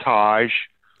rewarded Taj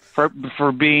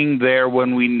for being there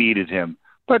when we needed him,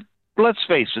 but let's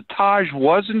face it, Taj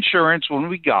was insurance when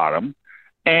we got him,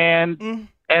 and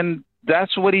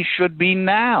that's what he should be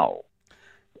now.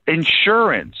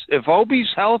 Insurance. If Obi's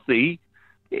healthy,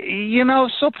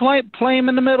 so play him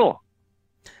in the middle.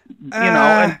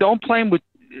 And don't play him with.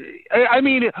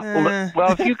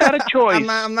 Well, if you got a choice,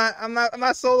 I'm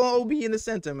not sold on Obi in the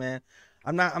center, man.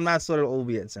 I'm not sold on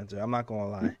Obi at center. I'm not gonna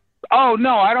lie. Oh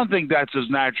no, I don't think that's his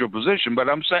natural position. But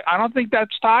I'm saying I don't think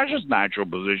that's Taj's natural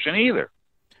position either.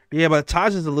 Yeah, but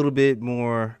Taj is a little bit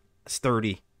more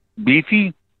sturdy,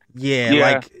 beefy.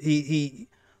 Yeah.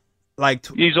 Like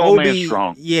he's old man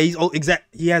strong. Yeah, he's old.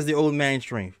 He has the old man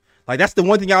strength. Like that's the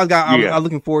one thing I was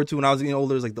looking forward to when I was getting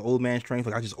older, is like the old man strength.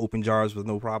 Like I just open jars with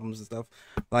no problems and stuff.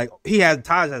 Like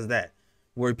Taj has that,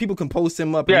 where people can post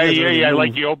him up. Yeah.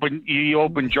 Like you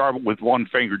open jar with one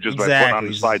finger just by putting on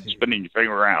the side and spinning your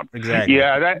finger around. Exactly.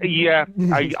 Yeah.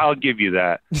 I'll give you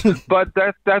that. But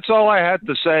that's all I had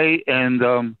to say.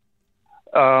 And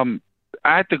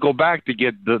I had to go back to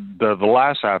get the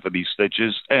last half of these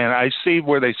stitches, and I see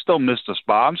where they still missed a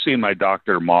spot. I'm seeing my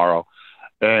doctor tomorrow,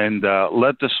 and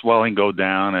let the swelling go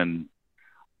down, and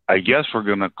I guess we're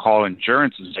going to call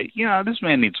insurance and say, this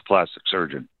man needs a plastic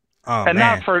surgeon. Oh, and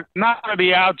man. not for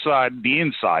the outside, the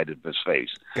inside of his face.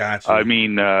 Gotcha. I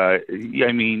mean,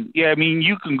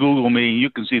 you can Google me, you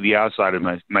can see the outside of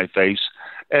my face.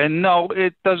 And no,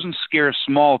 it doesn't scare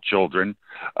small children,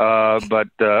 but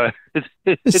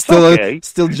it's still okay.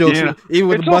 Still jokes, even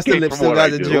with the busted lips, still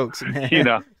got the jokes,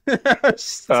 man.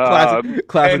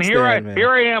 Classic and here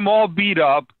I am, all beat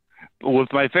up,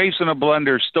 with my face in a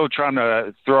blender, still trying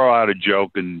to throw out a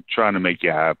joke and trying to make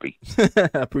you happy.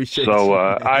 Appreciate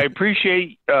I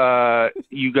appreciate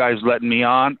you guys letting me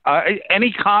on.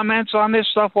 Any comments on this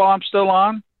stuff while I'm still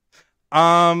on?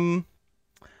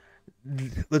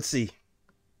 Let's see.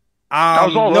 I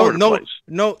was all over the place.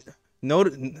 No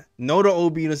to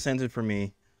OB in the center for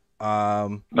me.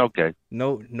 Okay.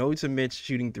 No to Mitch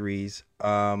shooting threes.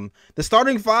 The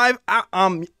starting five.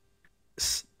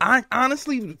 I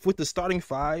honestly, with the starting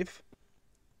five,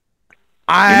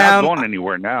 you're not going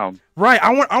anywhere now. Right.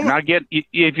 I want not get if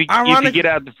you get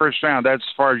out the first round. That's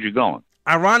as far as you're going.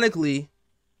 Ironically,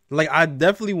 like I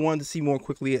definitely wanted to see more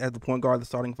quickly at the point guard, the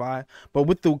starting five. But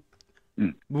with the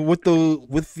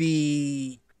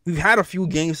we've had a few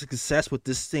games of success with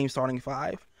this same starting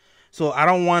five, so I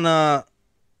don't want to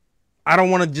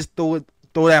just throw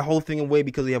that whole thing away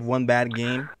because we have one bad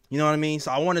game. You know what I mean? So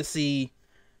I want to see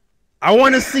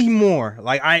more.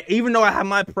 Like even though I have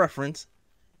my preference,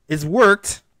 it's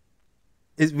worked.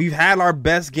 We've had our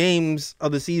best games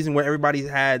of the season where everybody's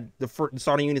had the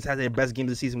starting units had their best games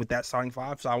of the season with that starting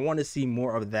five. So I want to see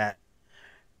more of that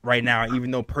right now,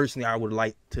 even though personally I would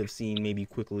like to have seen maybe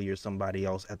Quickly or somebody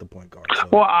else at the point guard. So.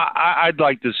 Well, I'd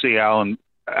like to see Alan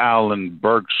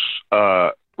Burks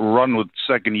run with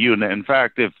second unit. In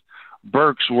fact, if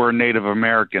Burks were Native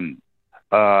American,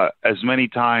 as many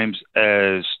times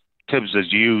as Tibbs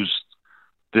has used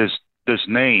this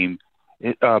name,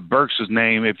 Burks'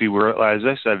 name, if he were, as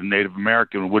I said, a Native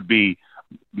American, would be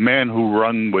man who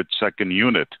run with second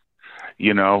unit,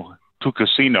 to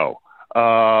casino.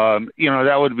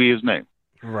 That would be his name.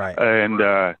 Right. And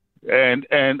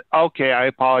okay, I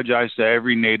apologize to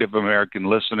every Native American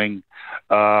listening.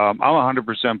 I'm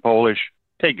 100% Polish.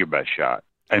 Take your best shot.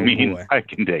 I mean, boy. I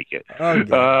can take it.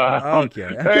 Okay.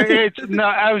 Okay. It's no.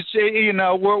 I was,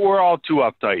 we're all too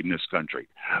uptight in this country.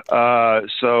 We're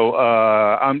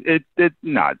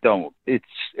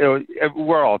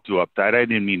all too uptight. I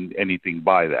didn't mean anything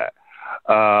by that.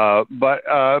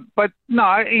 But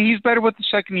no, he's better with the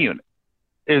second unit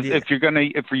if you're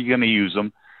gonna use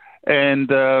him, and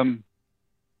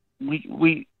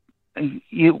we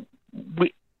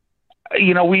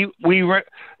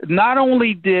not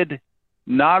only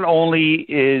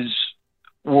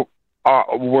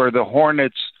were the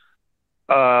Hornets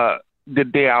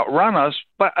did they outrun us,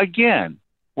 but again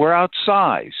we're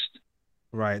outsized.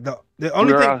 Right. The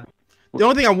only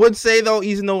thing I would say though,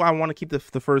 even though I want to keep the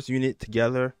first unit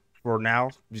together for now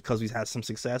because we've had some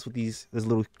success with this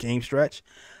little game stretch,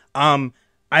 I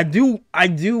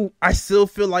still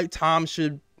feel like Tom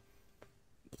should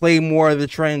play more of the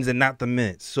trends and not the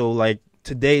minutes. So like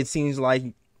today, it seems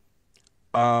like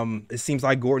It seems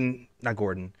like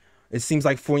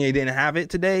Fournier didn't have it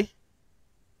today.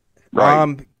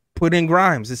 Right. Put in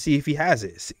Grimes to see if he has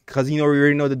it, because we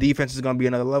already know the defense is going to be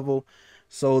another level.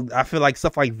 So I feel like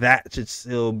stuff like that should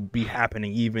still be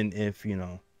happening, even if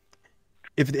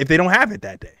if they don't have it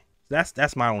that day.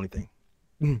 That's my only thing.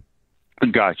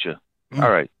 Gotcha. All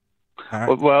right.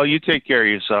 Well, you take care of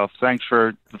yourself. Thanks for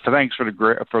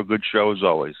a good show as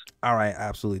always. All right,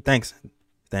 absolutely. Thanks,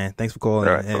 Dan. Thanks for calling.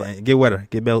 All right, and get better.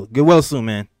 Get well soon,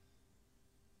 man.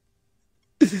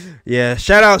 Yeah,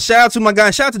 shout out to my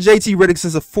guy. Shout out to JT Riddick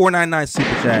since a $4.99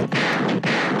 super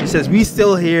chat. He says we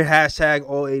still here. #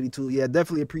 all 82. Yeah,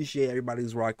 definitely appreciate everybody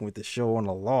who's rocking with the show on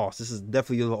the loss. This is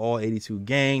definitely the all 82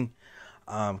 gang.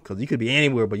 Because you could be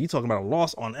anywhere, but you talking about a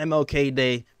loss on MLK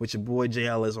Day with your boy J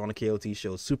Ellis on the KOT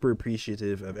show. Super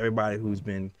appreciative of everybody who's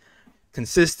been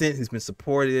consistent, who's been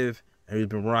supportive, and who's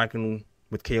been rocking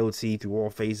with KOT through all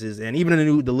phases, and even the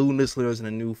new listeners and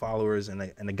the new followers and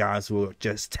the guys who are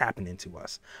just tapping into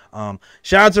us.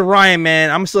 Shout out to Ryan,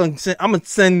 man. I'm gonna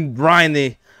send Ryan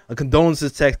a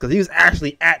condolences text because he was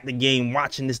actually at the game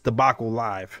watching this debacle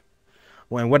live.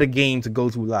 What a game to go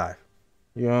to live,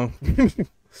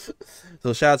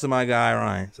 So shout out to my guy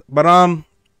Ryan. But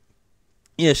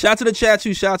yeah, shout out to the chat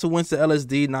too. Shout out to Winston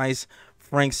LSD, nice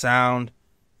Frank Sound,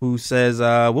 who says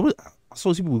I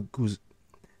saw people who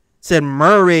said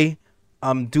Murray,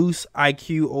 Deuce,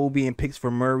 IQ, OB, and picks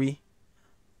for Murray.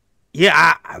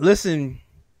 Yeah, I listen.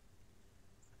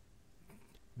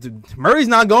 Murray's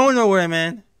not going nowhere,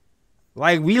 man.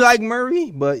 Like, we like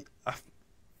Murray, but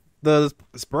the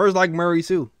Spurs like Murray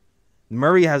too.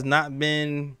 Murray has not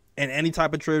been in any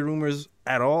type of trade rumors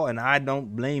at all, and I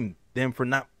don't blame them for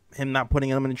not putting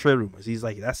him in the trade rumors. He's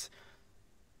like, that's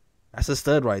a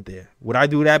stud right there. Would I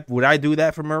do that? Would I do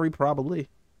that for Murray? Probably.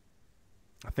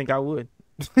 I think I would.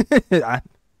 I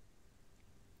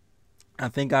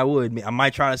think I would. I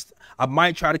might try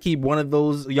to keep one of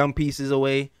those young pieces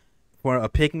away for a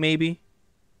pick, maybe.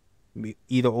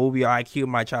 Either OB or IQ.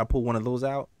 Might try to pull one of those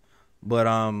out. But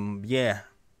yeah.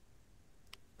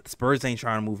 The Spurs ain't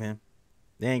trying to move him.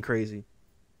 They ain't crazy.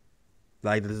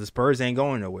 Like, the Spurs ain't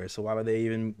going nowhere. So why would they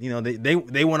even,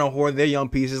 they want to hoard their young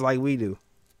pieces like we do.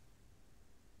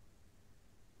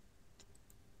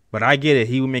 But I get it.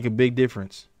 He would make a big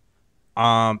difference.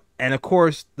 And of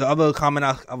course, the other comment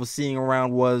I was seeing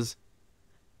around was,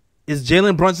 is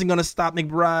Jalen Brunson going to stop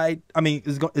McBride? I mean,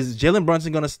 is Jalen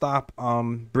Brunson going to stop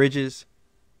Bridges?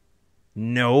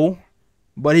 No.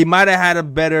 But he might have had a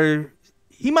better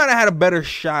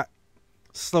shot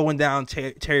slowing down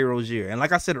Terry Rozier. And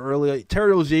like I said earlier,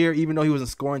 Terry Rozier, even though he wasn't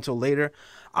scoring until later,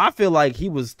 I feel like he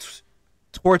was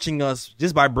torching us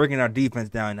just by breaking our defense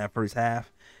down in that first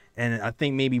half. And I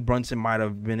think maybe Brunson might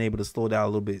have been able to slow that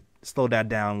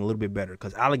down a little bit better,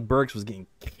 because Alec Burks was getting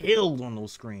killed on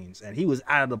those screens, and he was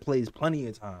out of the plays plenty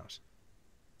of times.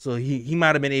 So he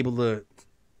might have been able to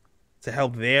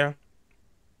help there.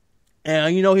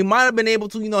 And, he might have been able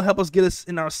to, help us get us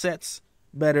in our sets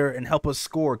better and help us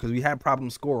score, because we had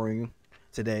problems scoring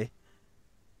today.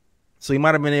 So he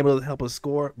might have been able to help us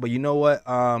score. But you know what?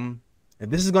 If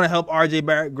this is going to help RJ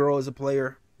Barrett grow as a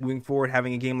player moving forward,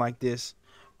 having a game like this,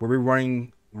 where we're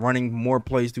running more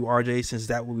plays through RJ, since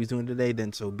that's what we're doing today,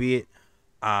 then so be it.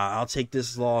 I'll take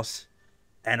this loss,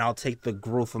 and I'll take the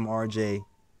growth from RJ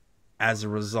as a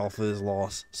result of this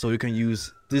loss, so we can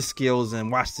use these skills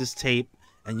and watch this tape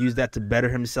and use that to better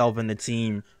himself and the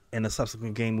team in a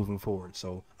subsequent game moving forward.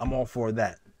 So I'm all for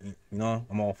that.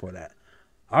 I'm all for that.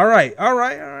 All right.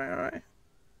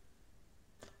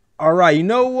 You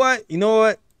know what? Cade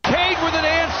with an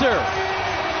answer.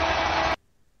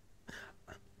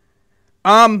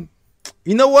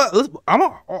 You know what? I'm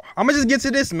gonna just get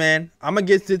to this, man. I'm gonna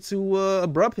get to a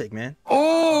bruh pick, man.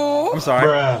 Oh. I'm sorry.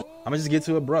 I'm gonna just get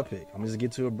to a bruh pick.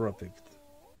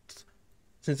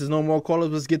 Since there's no more callers,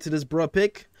 let's get to this bruh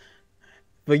pick.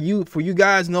 For you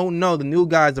guys don't know, the new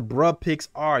guys, the bruh picks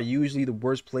are usually the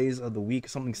worst plays of the week.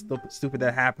 Something stupid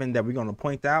that happened that we're gonna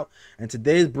point out. And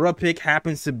today's bruh pick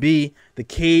happens to be the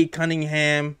Cade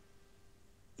Cunningham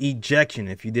ejection.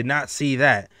 If you did not see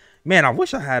that, man, I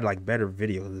wish I had like better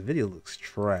video. The video looks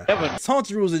trash.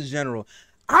 Taunting rules in general.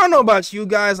 I don't know about you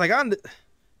guys. Like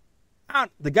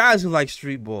the guys who like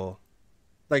street ball,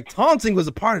 like taunting was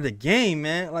a part of the game,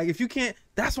 man. Like if you can't,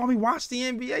 that's why we watch the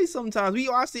NBA sometimes. We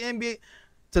watch the NBA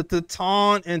to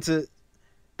taunt and to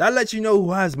that lets you know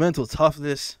who has mental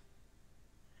toughness.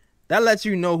 That lets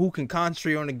you know who can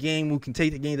concentrate on the game, who can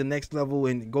take the game to the next level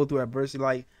and go through adversity.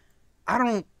 Like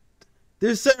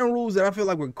there's certain rules that I feel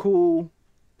like were cool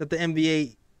that the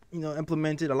NBA,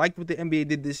 implemented. I like what the NBA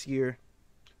did this year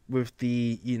with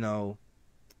the,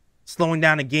 slowing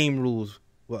down the game rules.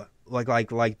 Like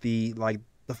the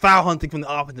foul hunting from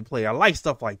the offensive player. I like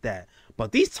stuff like that.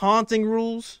 But these taunting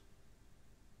rules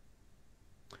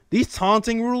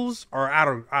are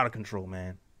out of control,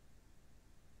 man.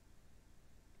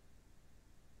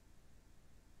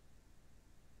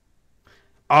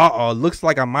 Looks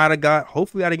like I might have got.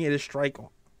 Hopefully, I didn't get a strike.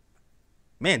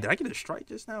 Man, did I get a strike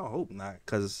just now? I hope not,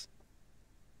 because.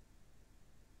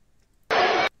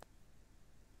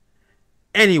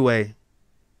 Anyway,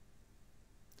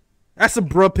 that's a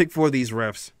bruh pick for these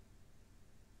refs.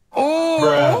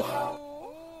 Oh,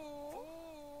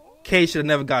 K should have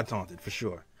never got taunted for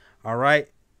sure. All right,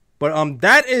 but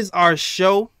that is our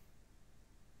show.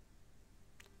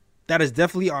 That is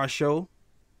definitely our show.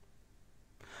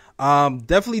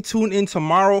 Definitely tune in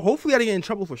tomorrow. Hopefully I didn't get in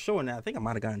trouble for showing that. I think I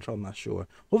might have gotten in trouble. I'm not sure.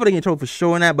 Hopefully I didn't get in trouble for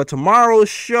showing that. But tomorrow's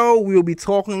show, we will be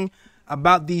talking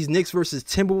about these Knicks versus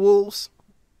Timberwolves.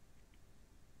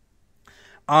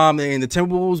 And the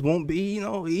Timberwolves won't be,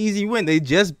 easy win. They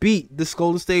just beat the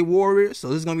Golden State Warriors, so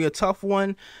this is going to be a tough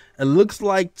one. It looks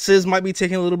like Sis might be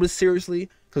taking it a little bit seriously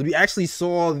because we actually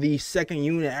saw the second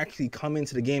unit actually come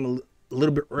into the game a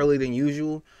little bit earlier than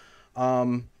usual.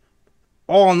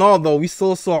 All in all, though, we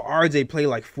still saw RJ play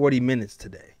like 40 minutes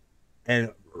today.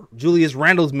 And Julius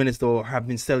Randle's minutes, though, have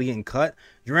been steadily getting cut.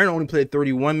 Durant only played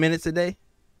 31 minutes today.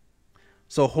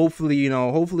 So hopefully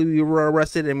we were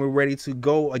arrested and we're ready to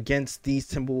go against these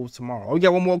Timberwolves tomorrow. Oh, we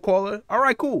got one more caller? All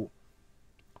right, cool.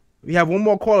 We have one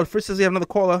more caller. First says we have another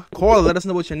caller. Caller, let us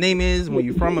know what your name is, where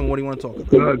you're from, and what do you want to talk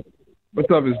about. What's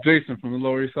up? It's Jason from the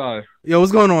Lower East Side. Yo,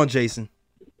 what's going on, Jason?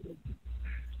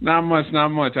 Not much.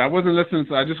 I wasn't listening,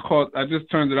 so I just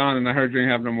turned it on, and I heard you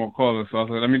didn't have no more callers, so I was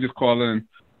like, let me just call in.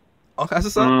 Okay, that's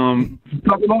what's up.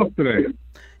 Tough loss today.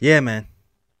 Yeah, man.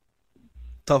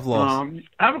 Tough loss.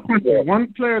 I have a question.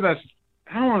 One player I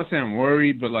don't want to say I'm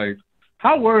worried, but like,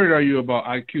 how worried are you about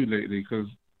IQ lately? Because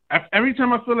every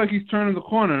time I feel like he's turning the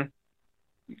corner,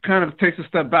 he kind of takes a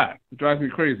step back. It drives me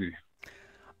crazy.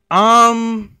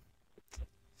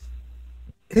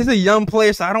 He's a young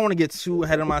player, so I don't want to get too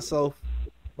ahead of myself.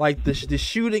 Like the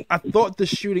shooting, I thought the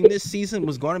shooting this season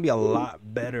was going to be a lot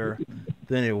better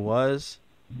than it was.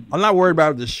 I'm not worried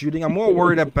about the shooting. I'm more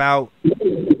worried about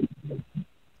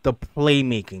the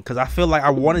playmaking because I feel like I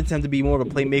wanted him to be more of a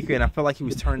playmaker, and I felt like he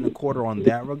was turning the corner on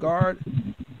that regard.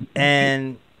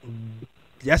 And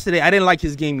yesterday, I didn't like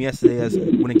his game yesterday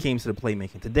when it came to the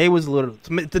playmaking. Today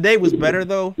was better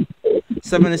though.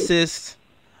 7 assists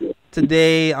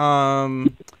today.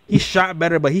 He shot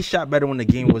better, but he shot better when the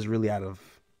game was really out of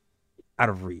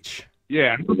reach.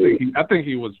 Yeah, I think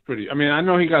he was pretty. I mean, I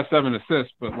know he got 7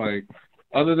 assists, but like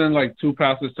other than like 2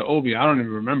 passes to Obi, I don't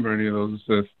even remember any of those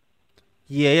assists.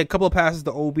 Yeah, he had a couple of passes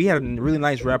to Obi. He had a really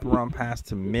nice wraparound pass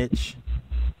to Mitch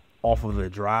off of the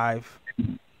drive,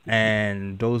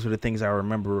 and those are the things I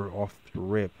remember off the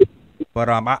rip. But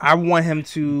I want him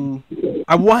to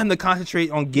concentrate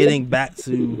on getting back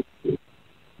to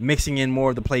mixing in more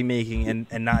of the playmaking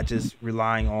and not just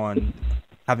relying on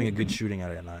having a good shooting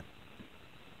at it or not.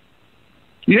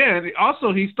 Yeah, and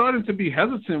also he's starting to be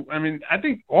hesitant. I mean, I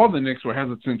think all the Knicks were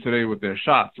hesitant today with their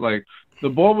shots. Like, the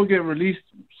ball would get released,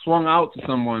 swung out to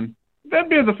someone. That'd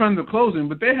be a defender closing,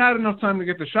 but they had enough time to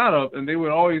get the shot up, and they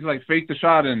would always, like, fake the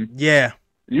shot and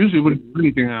usually wouldn't do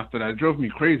anything after that. It drove me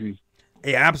crazy.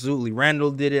 Yeah, absolutely.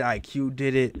 Randall did it. IQ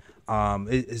did it.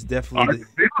 It's definitely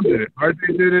RJ did it.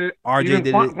 RJ did it. RJ Even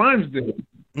did it. Grimes did it.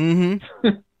 Mm-hmm.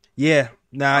 Yeah.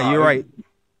 Nah, you're right.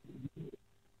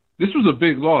 This was a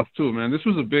big loss too, man. This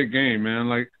was a big game, man.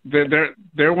 Like they're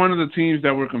one of the teams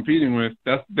that we're competing with.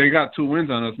 They got 2 wins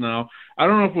on us now. I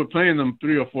don't know if we're playing them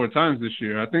 3 or 4 times this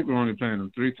year. I think we're only playing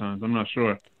them 3 times. I'm not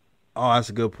sure. Oh, that's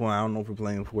a good point. I don't know if we're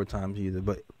playing them 4 times either,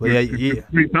 but yeah.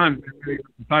 3 times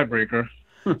tiebreaker.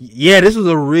 Yeah, this was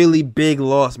a really big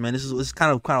loss, man. This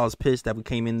kind of I was pissed that we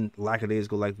came in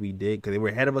lackadaisical like we did because they were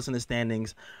ahead of us in the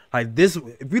standings. Like this,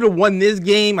 if we'd have won this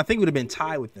game, I think we'd have been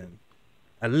tied with them,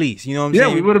 at least. You know what I'm saying?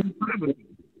 Yeah, we would have been tied with them.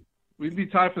 We'd be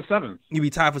tied for 7th. You'd be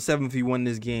tied for 7th if you won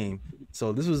this game.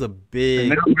 So this was a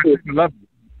big. And now we're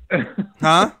 11th.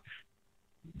 Huh?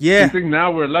 Yeah. I think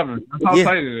now we're 11th. That's how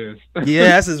tight it is.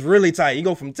 Yeah, this is really tight. You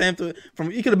go from 10th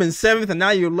you could have been 7th and now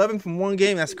you're 11th from one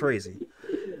game. That's crazy.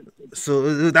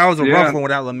 So that was a rough one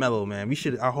without LaMelo, man.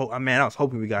 I was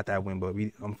hoping we got that win, but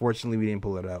unfortunately we didn't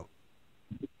pull it out.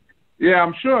 Yeah,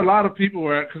 I'm sure a lot of people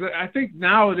were, because I think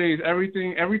nowadays every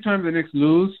time the Knicks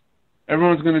lose,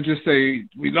 everyone's gonna just say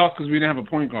we lost because we didn't have a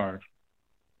point guard.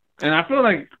 And I feel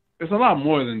like it's a lot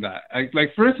more than that.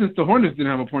 Like for instance, the Hornets didn't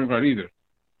have a point guard either.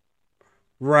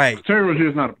 Right. Terry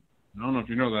Rozier's not. I don't know if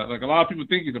you know that. Like a lot of people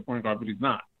think he's a point guard, but he's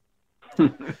not.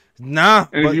 Nah.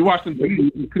 And if you watch him,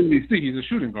 you clearly see he's a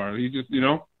shooting guard. He just,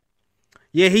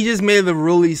 Yeah, he just made the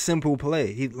really simple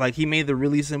play. He made the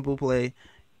really simple play.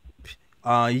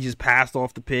 He just passed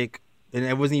off the pick, and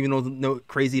it wasn't even no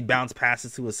crazy bounce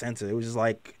passes to a center. It was just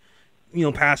like,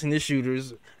 passing the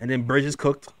shooters, and then Bridges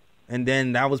cooked, and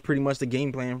then that was pretty much the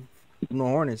game plan from the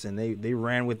Hornets, and they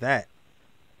ran with that.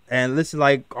 And listen,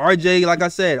 like RJ, like I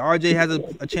said, RJ has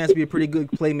a chance to be a pretty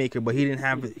good playmaker, but he didn't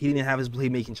have his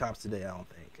playmaking chops today. I don't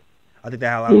think. I think that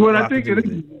had a lot to do with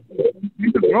it.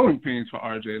 He's a growing pains for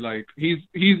RJ. Like he's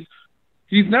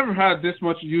never had this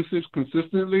much usage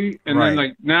consistently, and then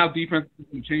like now defense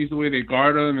change the way they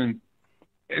guard him, and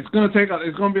it's gonna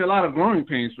be a lot of growing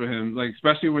pains for him. Like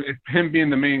especially with him being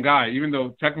the main guy, even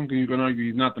though technically you can argue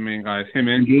he's not the main guy. It's him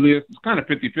and Julius. It's kind of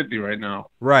 50-50 right now.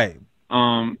 Right.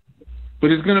 But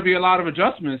it's going to be a lot of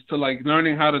adjustments to like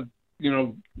learning how to,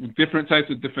 different types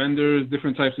of defenders,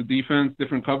 different types of defense,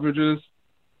 different coverages.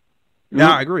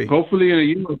 I agree. Hopefully in a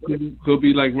year he'll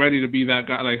be like ready to be that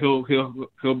guy. Like he'll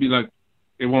be like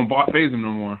it won't phase him no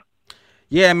more.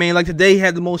 Yeah, I mean, like today he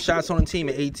had the most shots on the team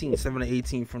at 7 to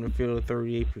 18 from the field at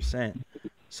 38%.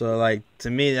 So like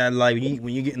to me, that like when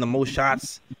you're getting the most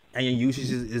shots and your usage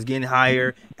is getting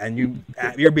higher, and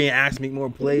you're being asked to make more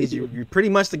plays, you're pretty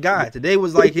much the guy. Today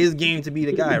was like his game to be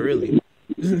the guy, really.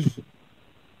 I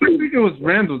think it was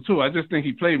Randall too. I just think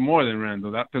he played more than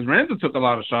Randall, because Randall took a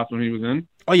lot of shots when he was in.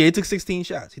 Oh yeah, he took 16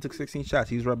 shots. He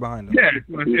was right behind him. Yeah,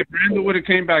 if Randall would have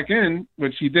came back in,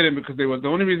 which he didn't, because the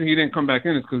only reason he didn't come back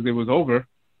in is because it was over.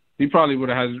 He probably would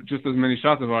have had just as many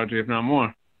shots as RJ, if not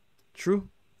more. True,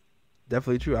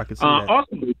 definitely true. I could see that.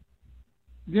 Also,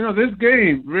 this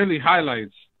game really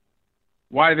highlights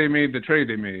why they made the trade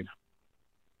they made.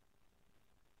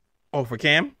 Oh, for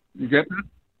Cam? You get that?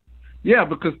 Yeah,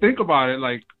 because think about it.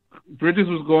 Like, Bridges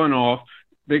was going off.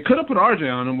 They could have put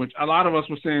RJ on him, which a lot of us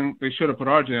were saying they should have put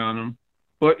RJ on him.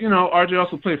 But, RJ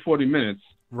also played 40 minutes.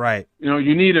 Right.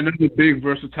 You need another big,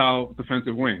 versatile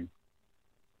defensive wing.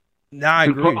 No, I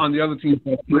agree. Put on the other team's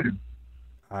best player.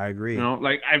 I agree.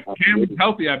 Like if Cam was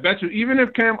healthy, I bet you, even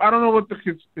if Cam, I don't know what the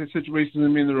situation is going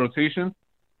to be in the rotation,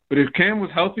 but if Cam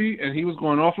was healthy and he was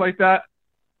going off like that,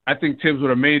 I think Tibbs would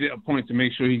have made it a point to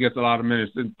make sure he gets a lot of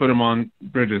minutes and put him on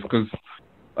Bridges because,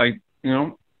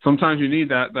 sometimes you need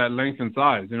that length and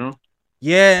size,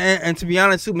 Yeah, and to be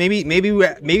honest too, maybe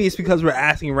it's because we're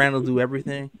asking Randall to do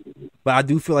everything, but I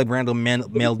do feel like Randall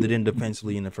mailed it in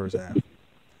defensively in the first half.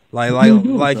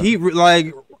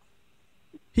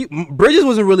 Bridges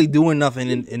wasn't really doing nothing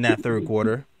in that third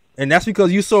quarter. And that's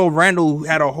because you saw Randall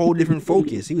had a whole different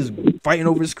focus. He was fighting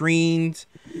over screens.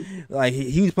 Like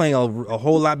he was playing a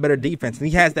whole lot better defense. And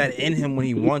he has that in him when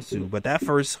he wants to. But that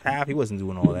first half, he wasn't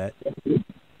doing all that.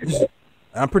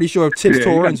 I'm pretty sure if Tibbs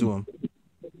tore into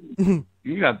him.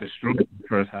 You got destroyed in the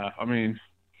first half. I mean,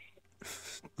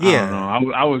 yeah. I don't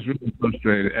know. I was really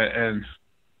frustrated. And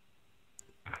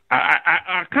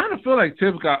I kind of feel like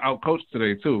Tibbs got outcoached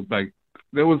today, too. Like,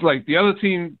 there was like the other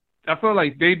team, I felt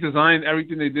like they designed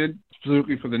everything they did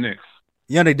specifically for the Knicks.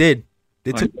 Yeah, they did.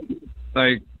 And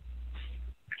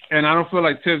I don't feel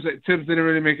like Tibbs didn't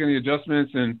really make any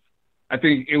adjustments, and I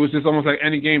think it was just almost like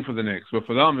any game for the Knicks. But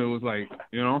for them, it was like,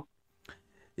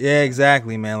 Yeah,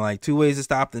 exactly, man. Like 2 ways to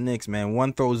stop the Knicks, man.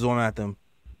 1, throw zone at them.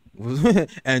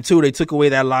 And 2, they took away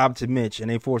that lob to Mitch, and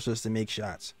they forced us to make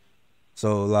shots.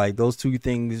 So, like, those 2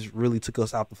 things really took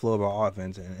us out the flow of our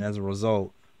offense, and as a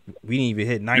result, we didn't even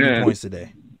hit 90 points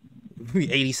today.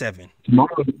 We 87.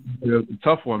 Tomorrow is a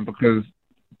tough one because,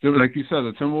 like you said,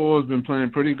 the Timberwolves have been playing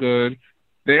pretty good.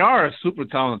 They are a super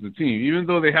talented team. Even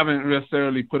though they haven't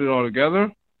necessarily put it all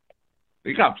together,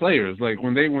 they got players. Like,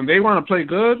 when they want to play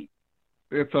good,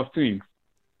 they're a tough team.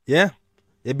 Yeah.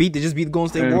 They just beat the Golden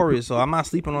State Warriors, so I'm not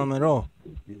sleeping on them at all.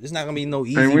 It's not gonna be no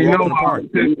easy and we walk know in the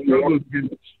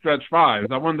park. Stretch fives.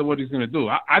 I wonder what he's gonna do.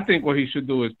 I think what he should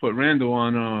do is put Randall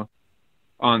on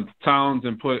Towns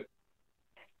and put.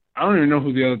 I don't even know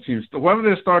who the other teams. Whoever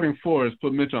they're starting for is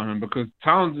put Mitch on him because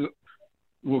Towns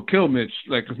will kill Mitch.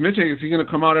 Like, because Mitch, is he gonna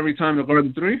come out every time to guard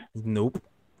the three? Nope.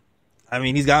 I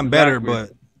mean, he's gotten better,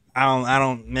 but I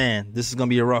don't. Man, this is gonna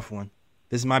be a rough one.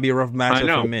 This might be a rough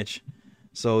matchup for Mitch.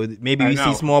 So maybe we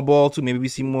see small ball too. Maybe we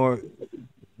see more.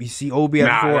 We see Obi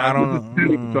at 4. I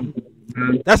don't know.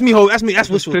 That's me. That's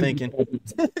wishful thinking.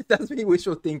 That's me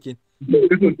wishful thinking.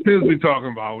 This is Tiz we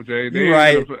talking about, Jay. You're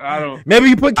right. Maybe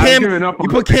you put Cam. You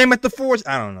put Cam at the 4.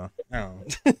 I don't know.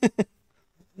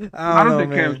 I don't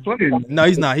think Cam's playing. No,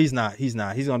 he's not. He's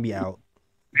gonna be out.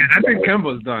 Yeah, I think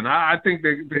Kemba's done. I think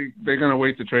they're gonna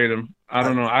wait to trade him. I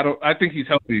don't know. I think he's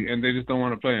healthy, and they just don't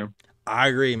want to play him. I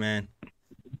agree, man.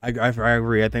 I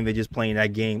agree. I think they're just playing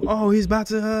that game. Oh, he's about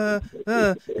to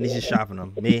and he's just shopping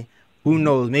them. Who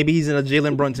knows? Maybe he's in a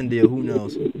Jalen Brunson deal. Who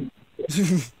knows?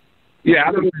 Yeah,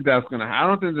 I don't think that's gonna.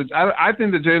 I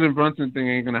think the Jalen Brunson thing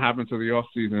ain't gonna happen till the off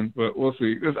season, but we'll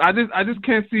see. I just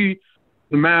can't see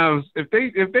the Mavs if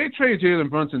they trade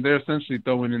Jalen Brunson, they're essentially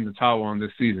throwing in the towel on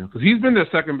this season because he's been their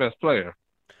second best player.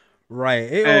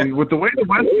 Right. And with the way the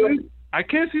West is, I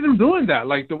can't see them doing that.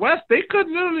 Like the West, they could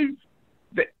literally.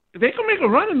 They can make a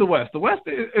run in the West. The West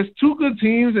is two good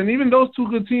teams, and even those two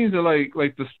good teams are like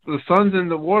the Suns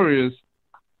and the Warriors.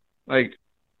 Like,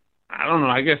 I don't know.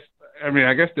 I guess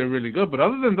they're really good, but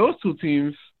other than those two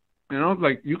teams,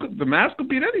 like the Mavs could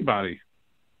beat anybody.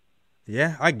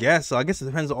 Yeah, I guess. So I guess it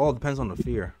depends on the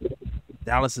fear.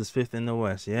 Dallas is 5th in the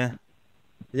West. Yeah,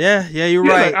 you're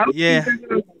right. Like,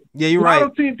 You're right. A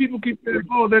lot of team people keep saying,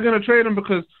 "Oh, they're gonna trade him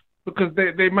because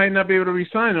they might not be able to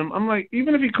re-sign him." I'm like,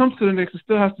 even if he comes to the Knicks, it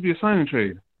still has to be a signing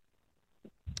trade.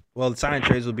 Well, the signing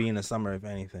trades will be in the summer, if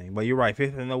anything. But you're right,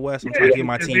 5th in the West. I'm trying to get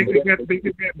my team. They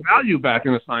could get value back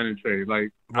in a signing trade.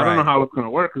 Like, I don't know how it's going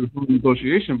to work because it's a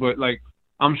negotiation, but like,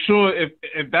 I'm sure if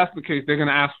that's the case, they're going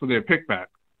to ask for their pick back.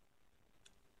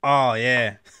 Oh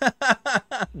yeah,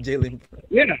 Jalen.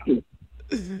 Yeah,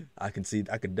 I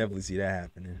could definitely see that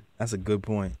happening. That's a good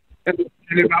point. And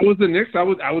if I was the Knicks, I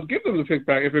would give them the pick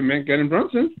back if it meant getting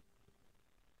Brunson.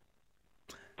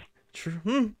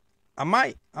 True. I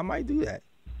might do that.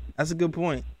 That's a good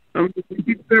point.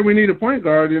 People say we need a point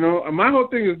guard. My whole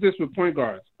thing is this with point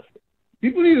guards.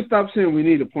 People need to stop saying we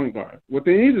need a point guard. What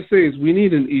they need to say is we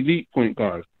need an elite point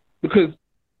guard because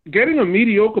getting a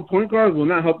mediocre point guard will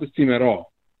not help this team at all.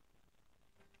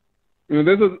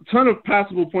 There's a ton of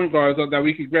passable point guards that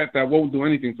we could get that won't do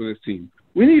anything for this team.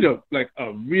 We need a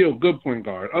real good point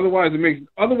guard. Otherwise,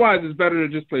 it's better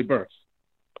to just play Burks.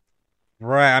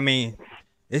 Right. I mean,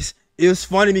 it was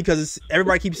funny because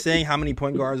everybody keeps saying how many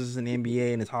point guards is in the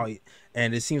NBA,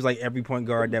 and it seems like every point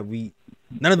guard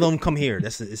none of them come here.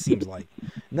 It seems like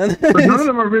none of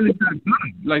them are really that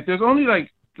good. Like there's only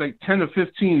like 10 or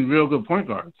 15 real good point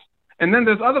guards. And then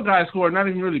there's other guys who are not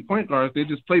even really point guards. They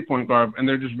just play point guard, and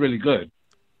they're just really good.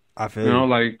 I feel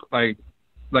like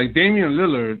Damian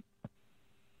Lillard.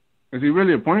 Is he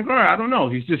really a point guard? I don't know.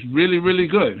 He's just really, really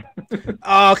good.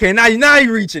 Oh, okay, now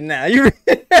you're reaching. Now you're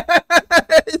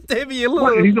Damian Lillard.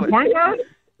 What, he's a point guard?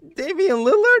 Damian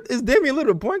Lillard? Is Damian Lillard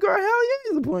a point guard? Hell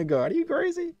yeah, he's a point guard. Are you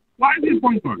crazy? Why is he a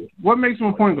point guard? What makes him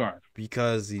a point guard?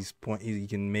 Because he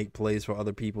can make plays for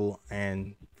other people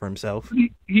and for himself.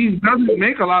 He doesn't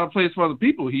make a lot of plays for other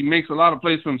people. He makes a lot of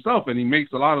plays for himself, and he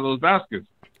makes a lot of those baskets.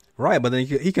 Right, but then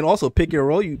he can also pick and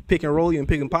roll you and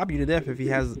pick and pop you to death if he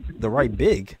has the right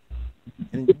big.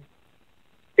 Yeah,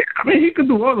 I mean, he can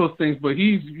do all those things, but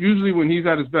he's usually when he's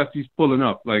at his best, he's pulling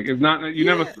up. Like it's not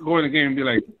never go in the game and be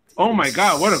like, "Oh my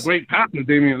God, what a great passer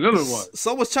Damian Lillard was."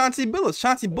 So was Chauncey Billups.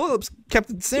 Chauncey Billups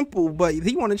kept it simple, but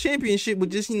he won a championship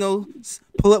with just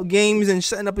pull up games and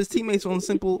setting up his teammates on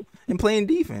simple and playing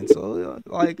defense. So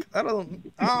I don't know.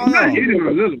 I'm not hating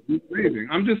on Lillard. He's amazing.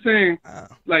 I'm just saying,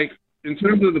 in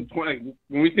terms of the point,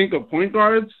 when we think of point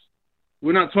guards,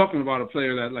 we're not talking about a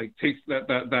player that takes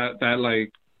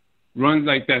that runs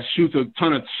that shoots a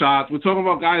ton of shots. We're talking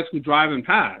about guys who drive and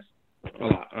pass a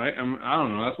lot, right? I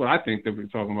don't know. That's what I think that we're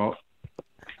talking about.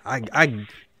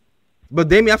 But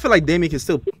Damian, I feel like Damian can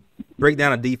still break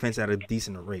down a defense at a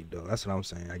decent rate, though. That's what I'm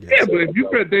saying, I guess. Yeah, but if you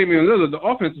put Damian Lillard, the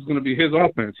offense is going to be his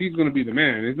offense. He's going to be the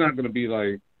man. It's not going to be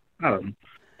I don't know.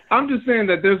 I'm just saying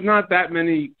that there's not that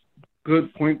many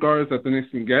good point guards that the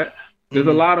Knicks can get. There's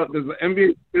there's an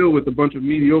NBA filled with a bunch of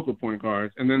mediocre point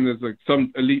guards, and then there's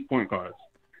some elite point guards.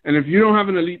 And if you don't have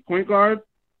an elite point guard,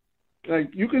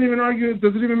 you can even argue,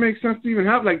 does it even make sense to even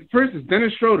have, for instance,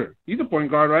 Dennis Schroeder. He's a point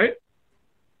guard, right?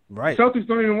 Right. Celtics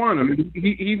don't even want him.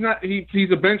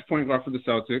 He's a bench point guard for the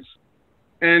Celtics.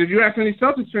 And if you ask any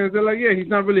Celtics fans, they're like, yeah, he's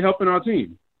not really helping our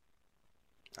team.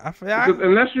 Because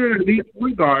unless you're an elite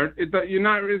point guard, it's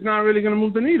not really going to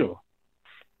move the needle.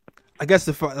 I guess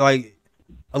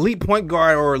elite point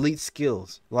guard or elite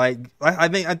skills. Like I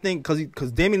think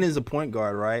because Damian is a point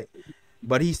guard, right?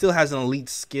 But he still has an elite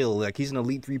skill. Like he's an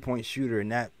elite 3-point shooter,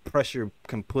 and that pressure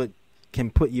can put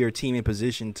your team in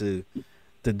position to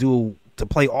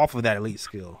play off of that elite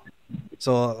skill.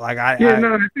 So like I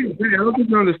don't think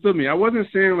you understood me. I wasn't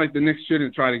saying like the Knicks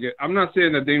shouldn't try to get. I'm not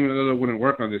saying that Damian Lillard wouldn't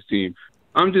work on this team.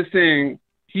 I'm just saying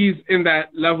he's in that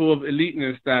level of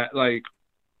eliteness that like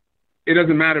it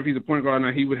doesn't matter if he's a point guard or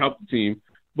not. He would help the team.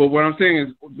 But what I'm saying is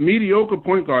mediocre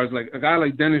point guards, like a guy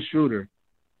like Dennis Schroeder,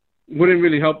 wouldn't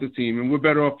really help the team, and we're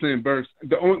better off playing Burks.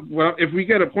 If we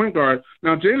get a point guard,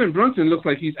 now Jalen Brunson looks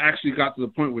like he's actually got to the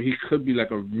point where he could be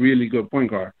like a really good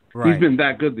point guard. Right. He's been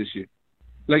that good this year.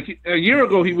 Like a year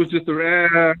ago, he was just we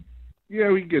can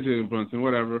get Jalen Brunson,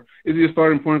 whatever. Is he a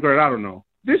starting point guard? I don't know.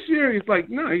 This year, it's like,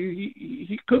 no,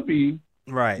 he could be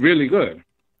really good.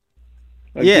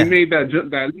 Like, he made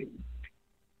that leap.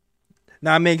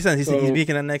 No, it makes sense. He's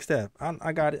making the next step.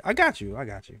 I got it. I got you. I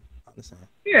understand.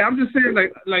 Yeah, I'm just saying,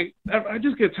 like I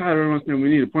just get tired of everyone saying we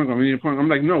need a point guard. I'm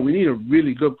like, no, we need a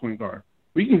really good point guard.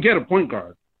 We can get a point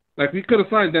guard. Like, we could have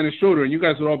signed Dennis Schroeder, and you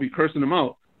guys would all be cursing him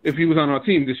out if he was on our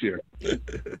team this year.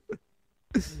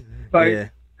 It's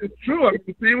true. I mean,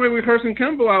 the same way we're cursing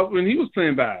Kemba out when he was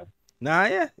playing bad. Nah,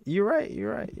 yeah, you're right.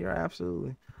 You're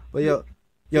absolutely. But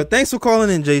yo, thanks for calling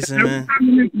in, Jason, man.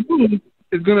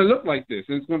 It's going to look like this.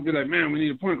 It's going to be like, man, we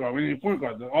need a point guard.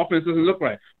 The offense doesn't look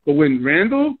right. But when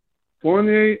Randall,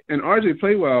 Fournier, and RJ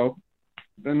play well,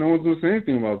 then no one's going to say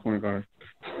anything about point guard.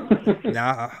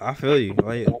 Nah, I feel you.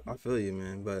 I feel you,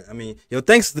 man. But, I mean, yo,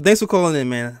 thanks for calling in,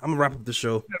 man. I'm going to wrap up the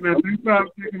show. Yeah, man, thanks for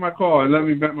taking my call and letting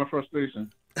me vent my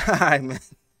frustration. All right, man.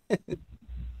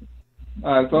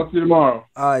 All right, talk to you tomorrow.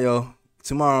 All right, yo.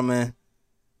 Tomorrow, man.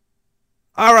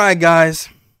 All right, guys.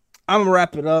 I'm going to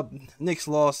wrap it up. Knicks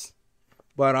lost.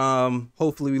 But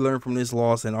hopefully we learn from this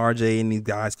loss and RJ and these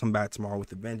guys come back tomorrow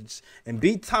with a vengeance and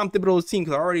beat Tom Thibodeau's team,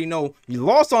 because I already know you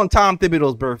lost on Tom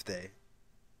Thibodeau's birthday.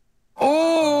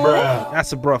 Oh,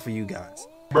 that's a bruh for you guys.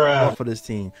 Bruh for this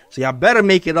team. So y'all better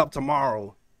make it up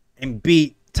tomorrow and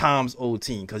beat Tom's old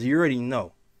team, because you already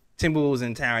know Timberwolves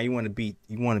in town. You want to beat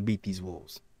these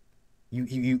Wolves.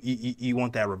 You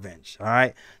want that revenge. All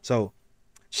right. So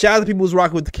shout out to people who's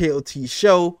rocking with the KOT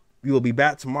show. We will be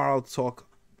back tomorrow to talk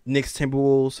Knicks,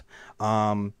 Timberwolves.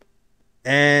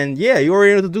 And yeah, you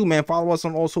already know what to do, man. Follow us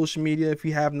on all social media. If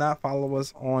you have not, follow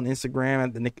us on Instagram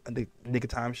at the Knick of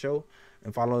Time Show,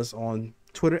 and follow us on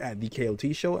Twitter at the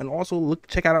KOT Show. And also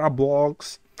check out our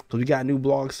blogs. So we got new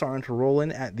blogs starting to roll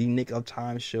in at the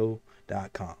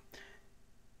knickoftimeshow.com.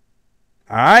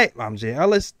 All right, I'm J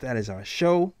Ellis. That is our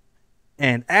show.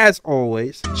 And as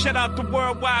always, shout out the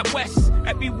Worldwide West.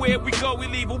 Everywhere we go, we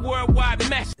leave a worldwide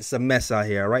mess. It's a mess out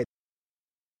here, all right?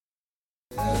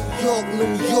 New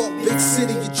York, big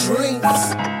city of dreams.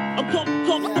 I'm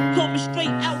coming straight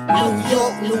out.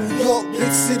 New York,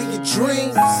 big city of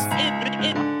dreams.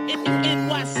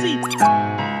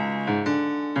 NYC.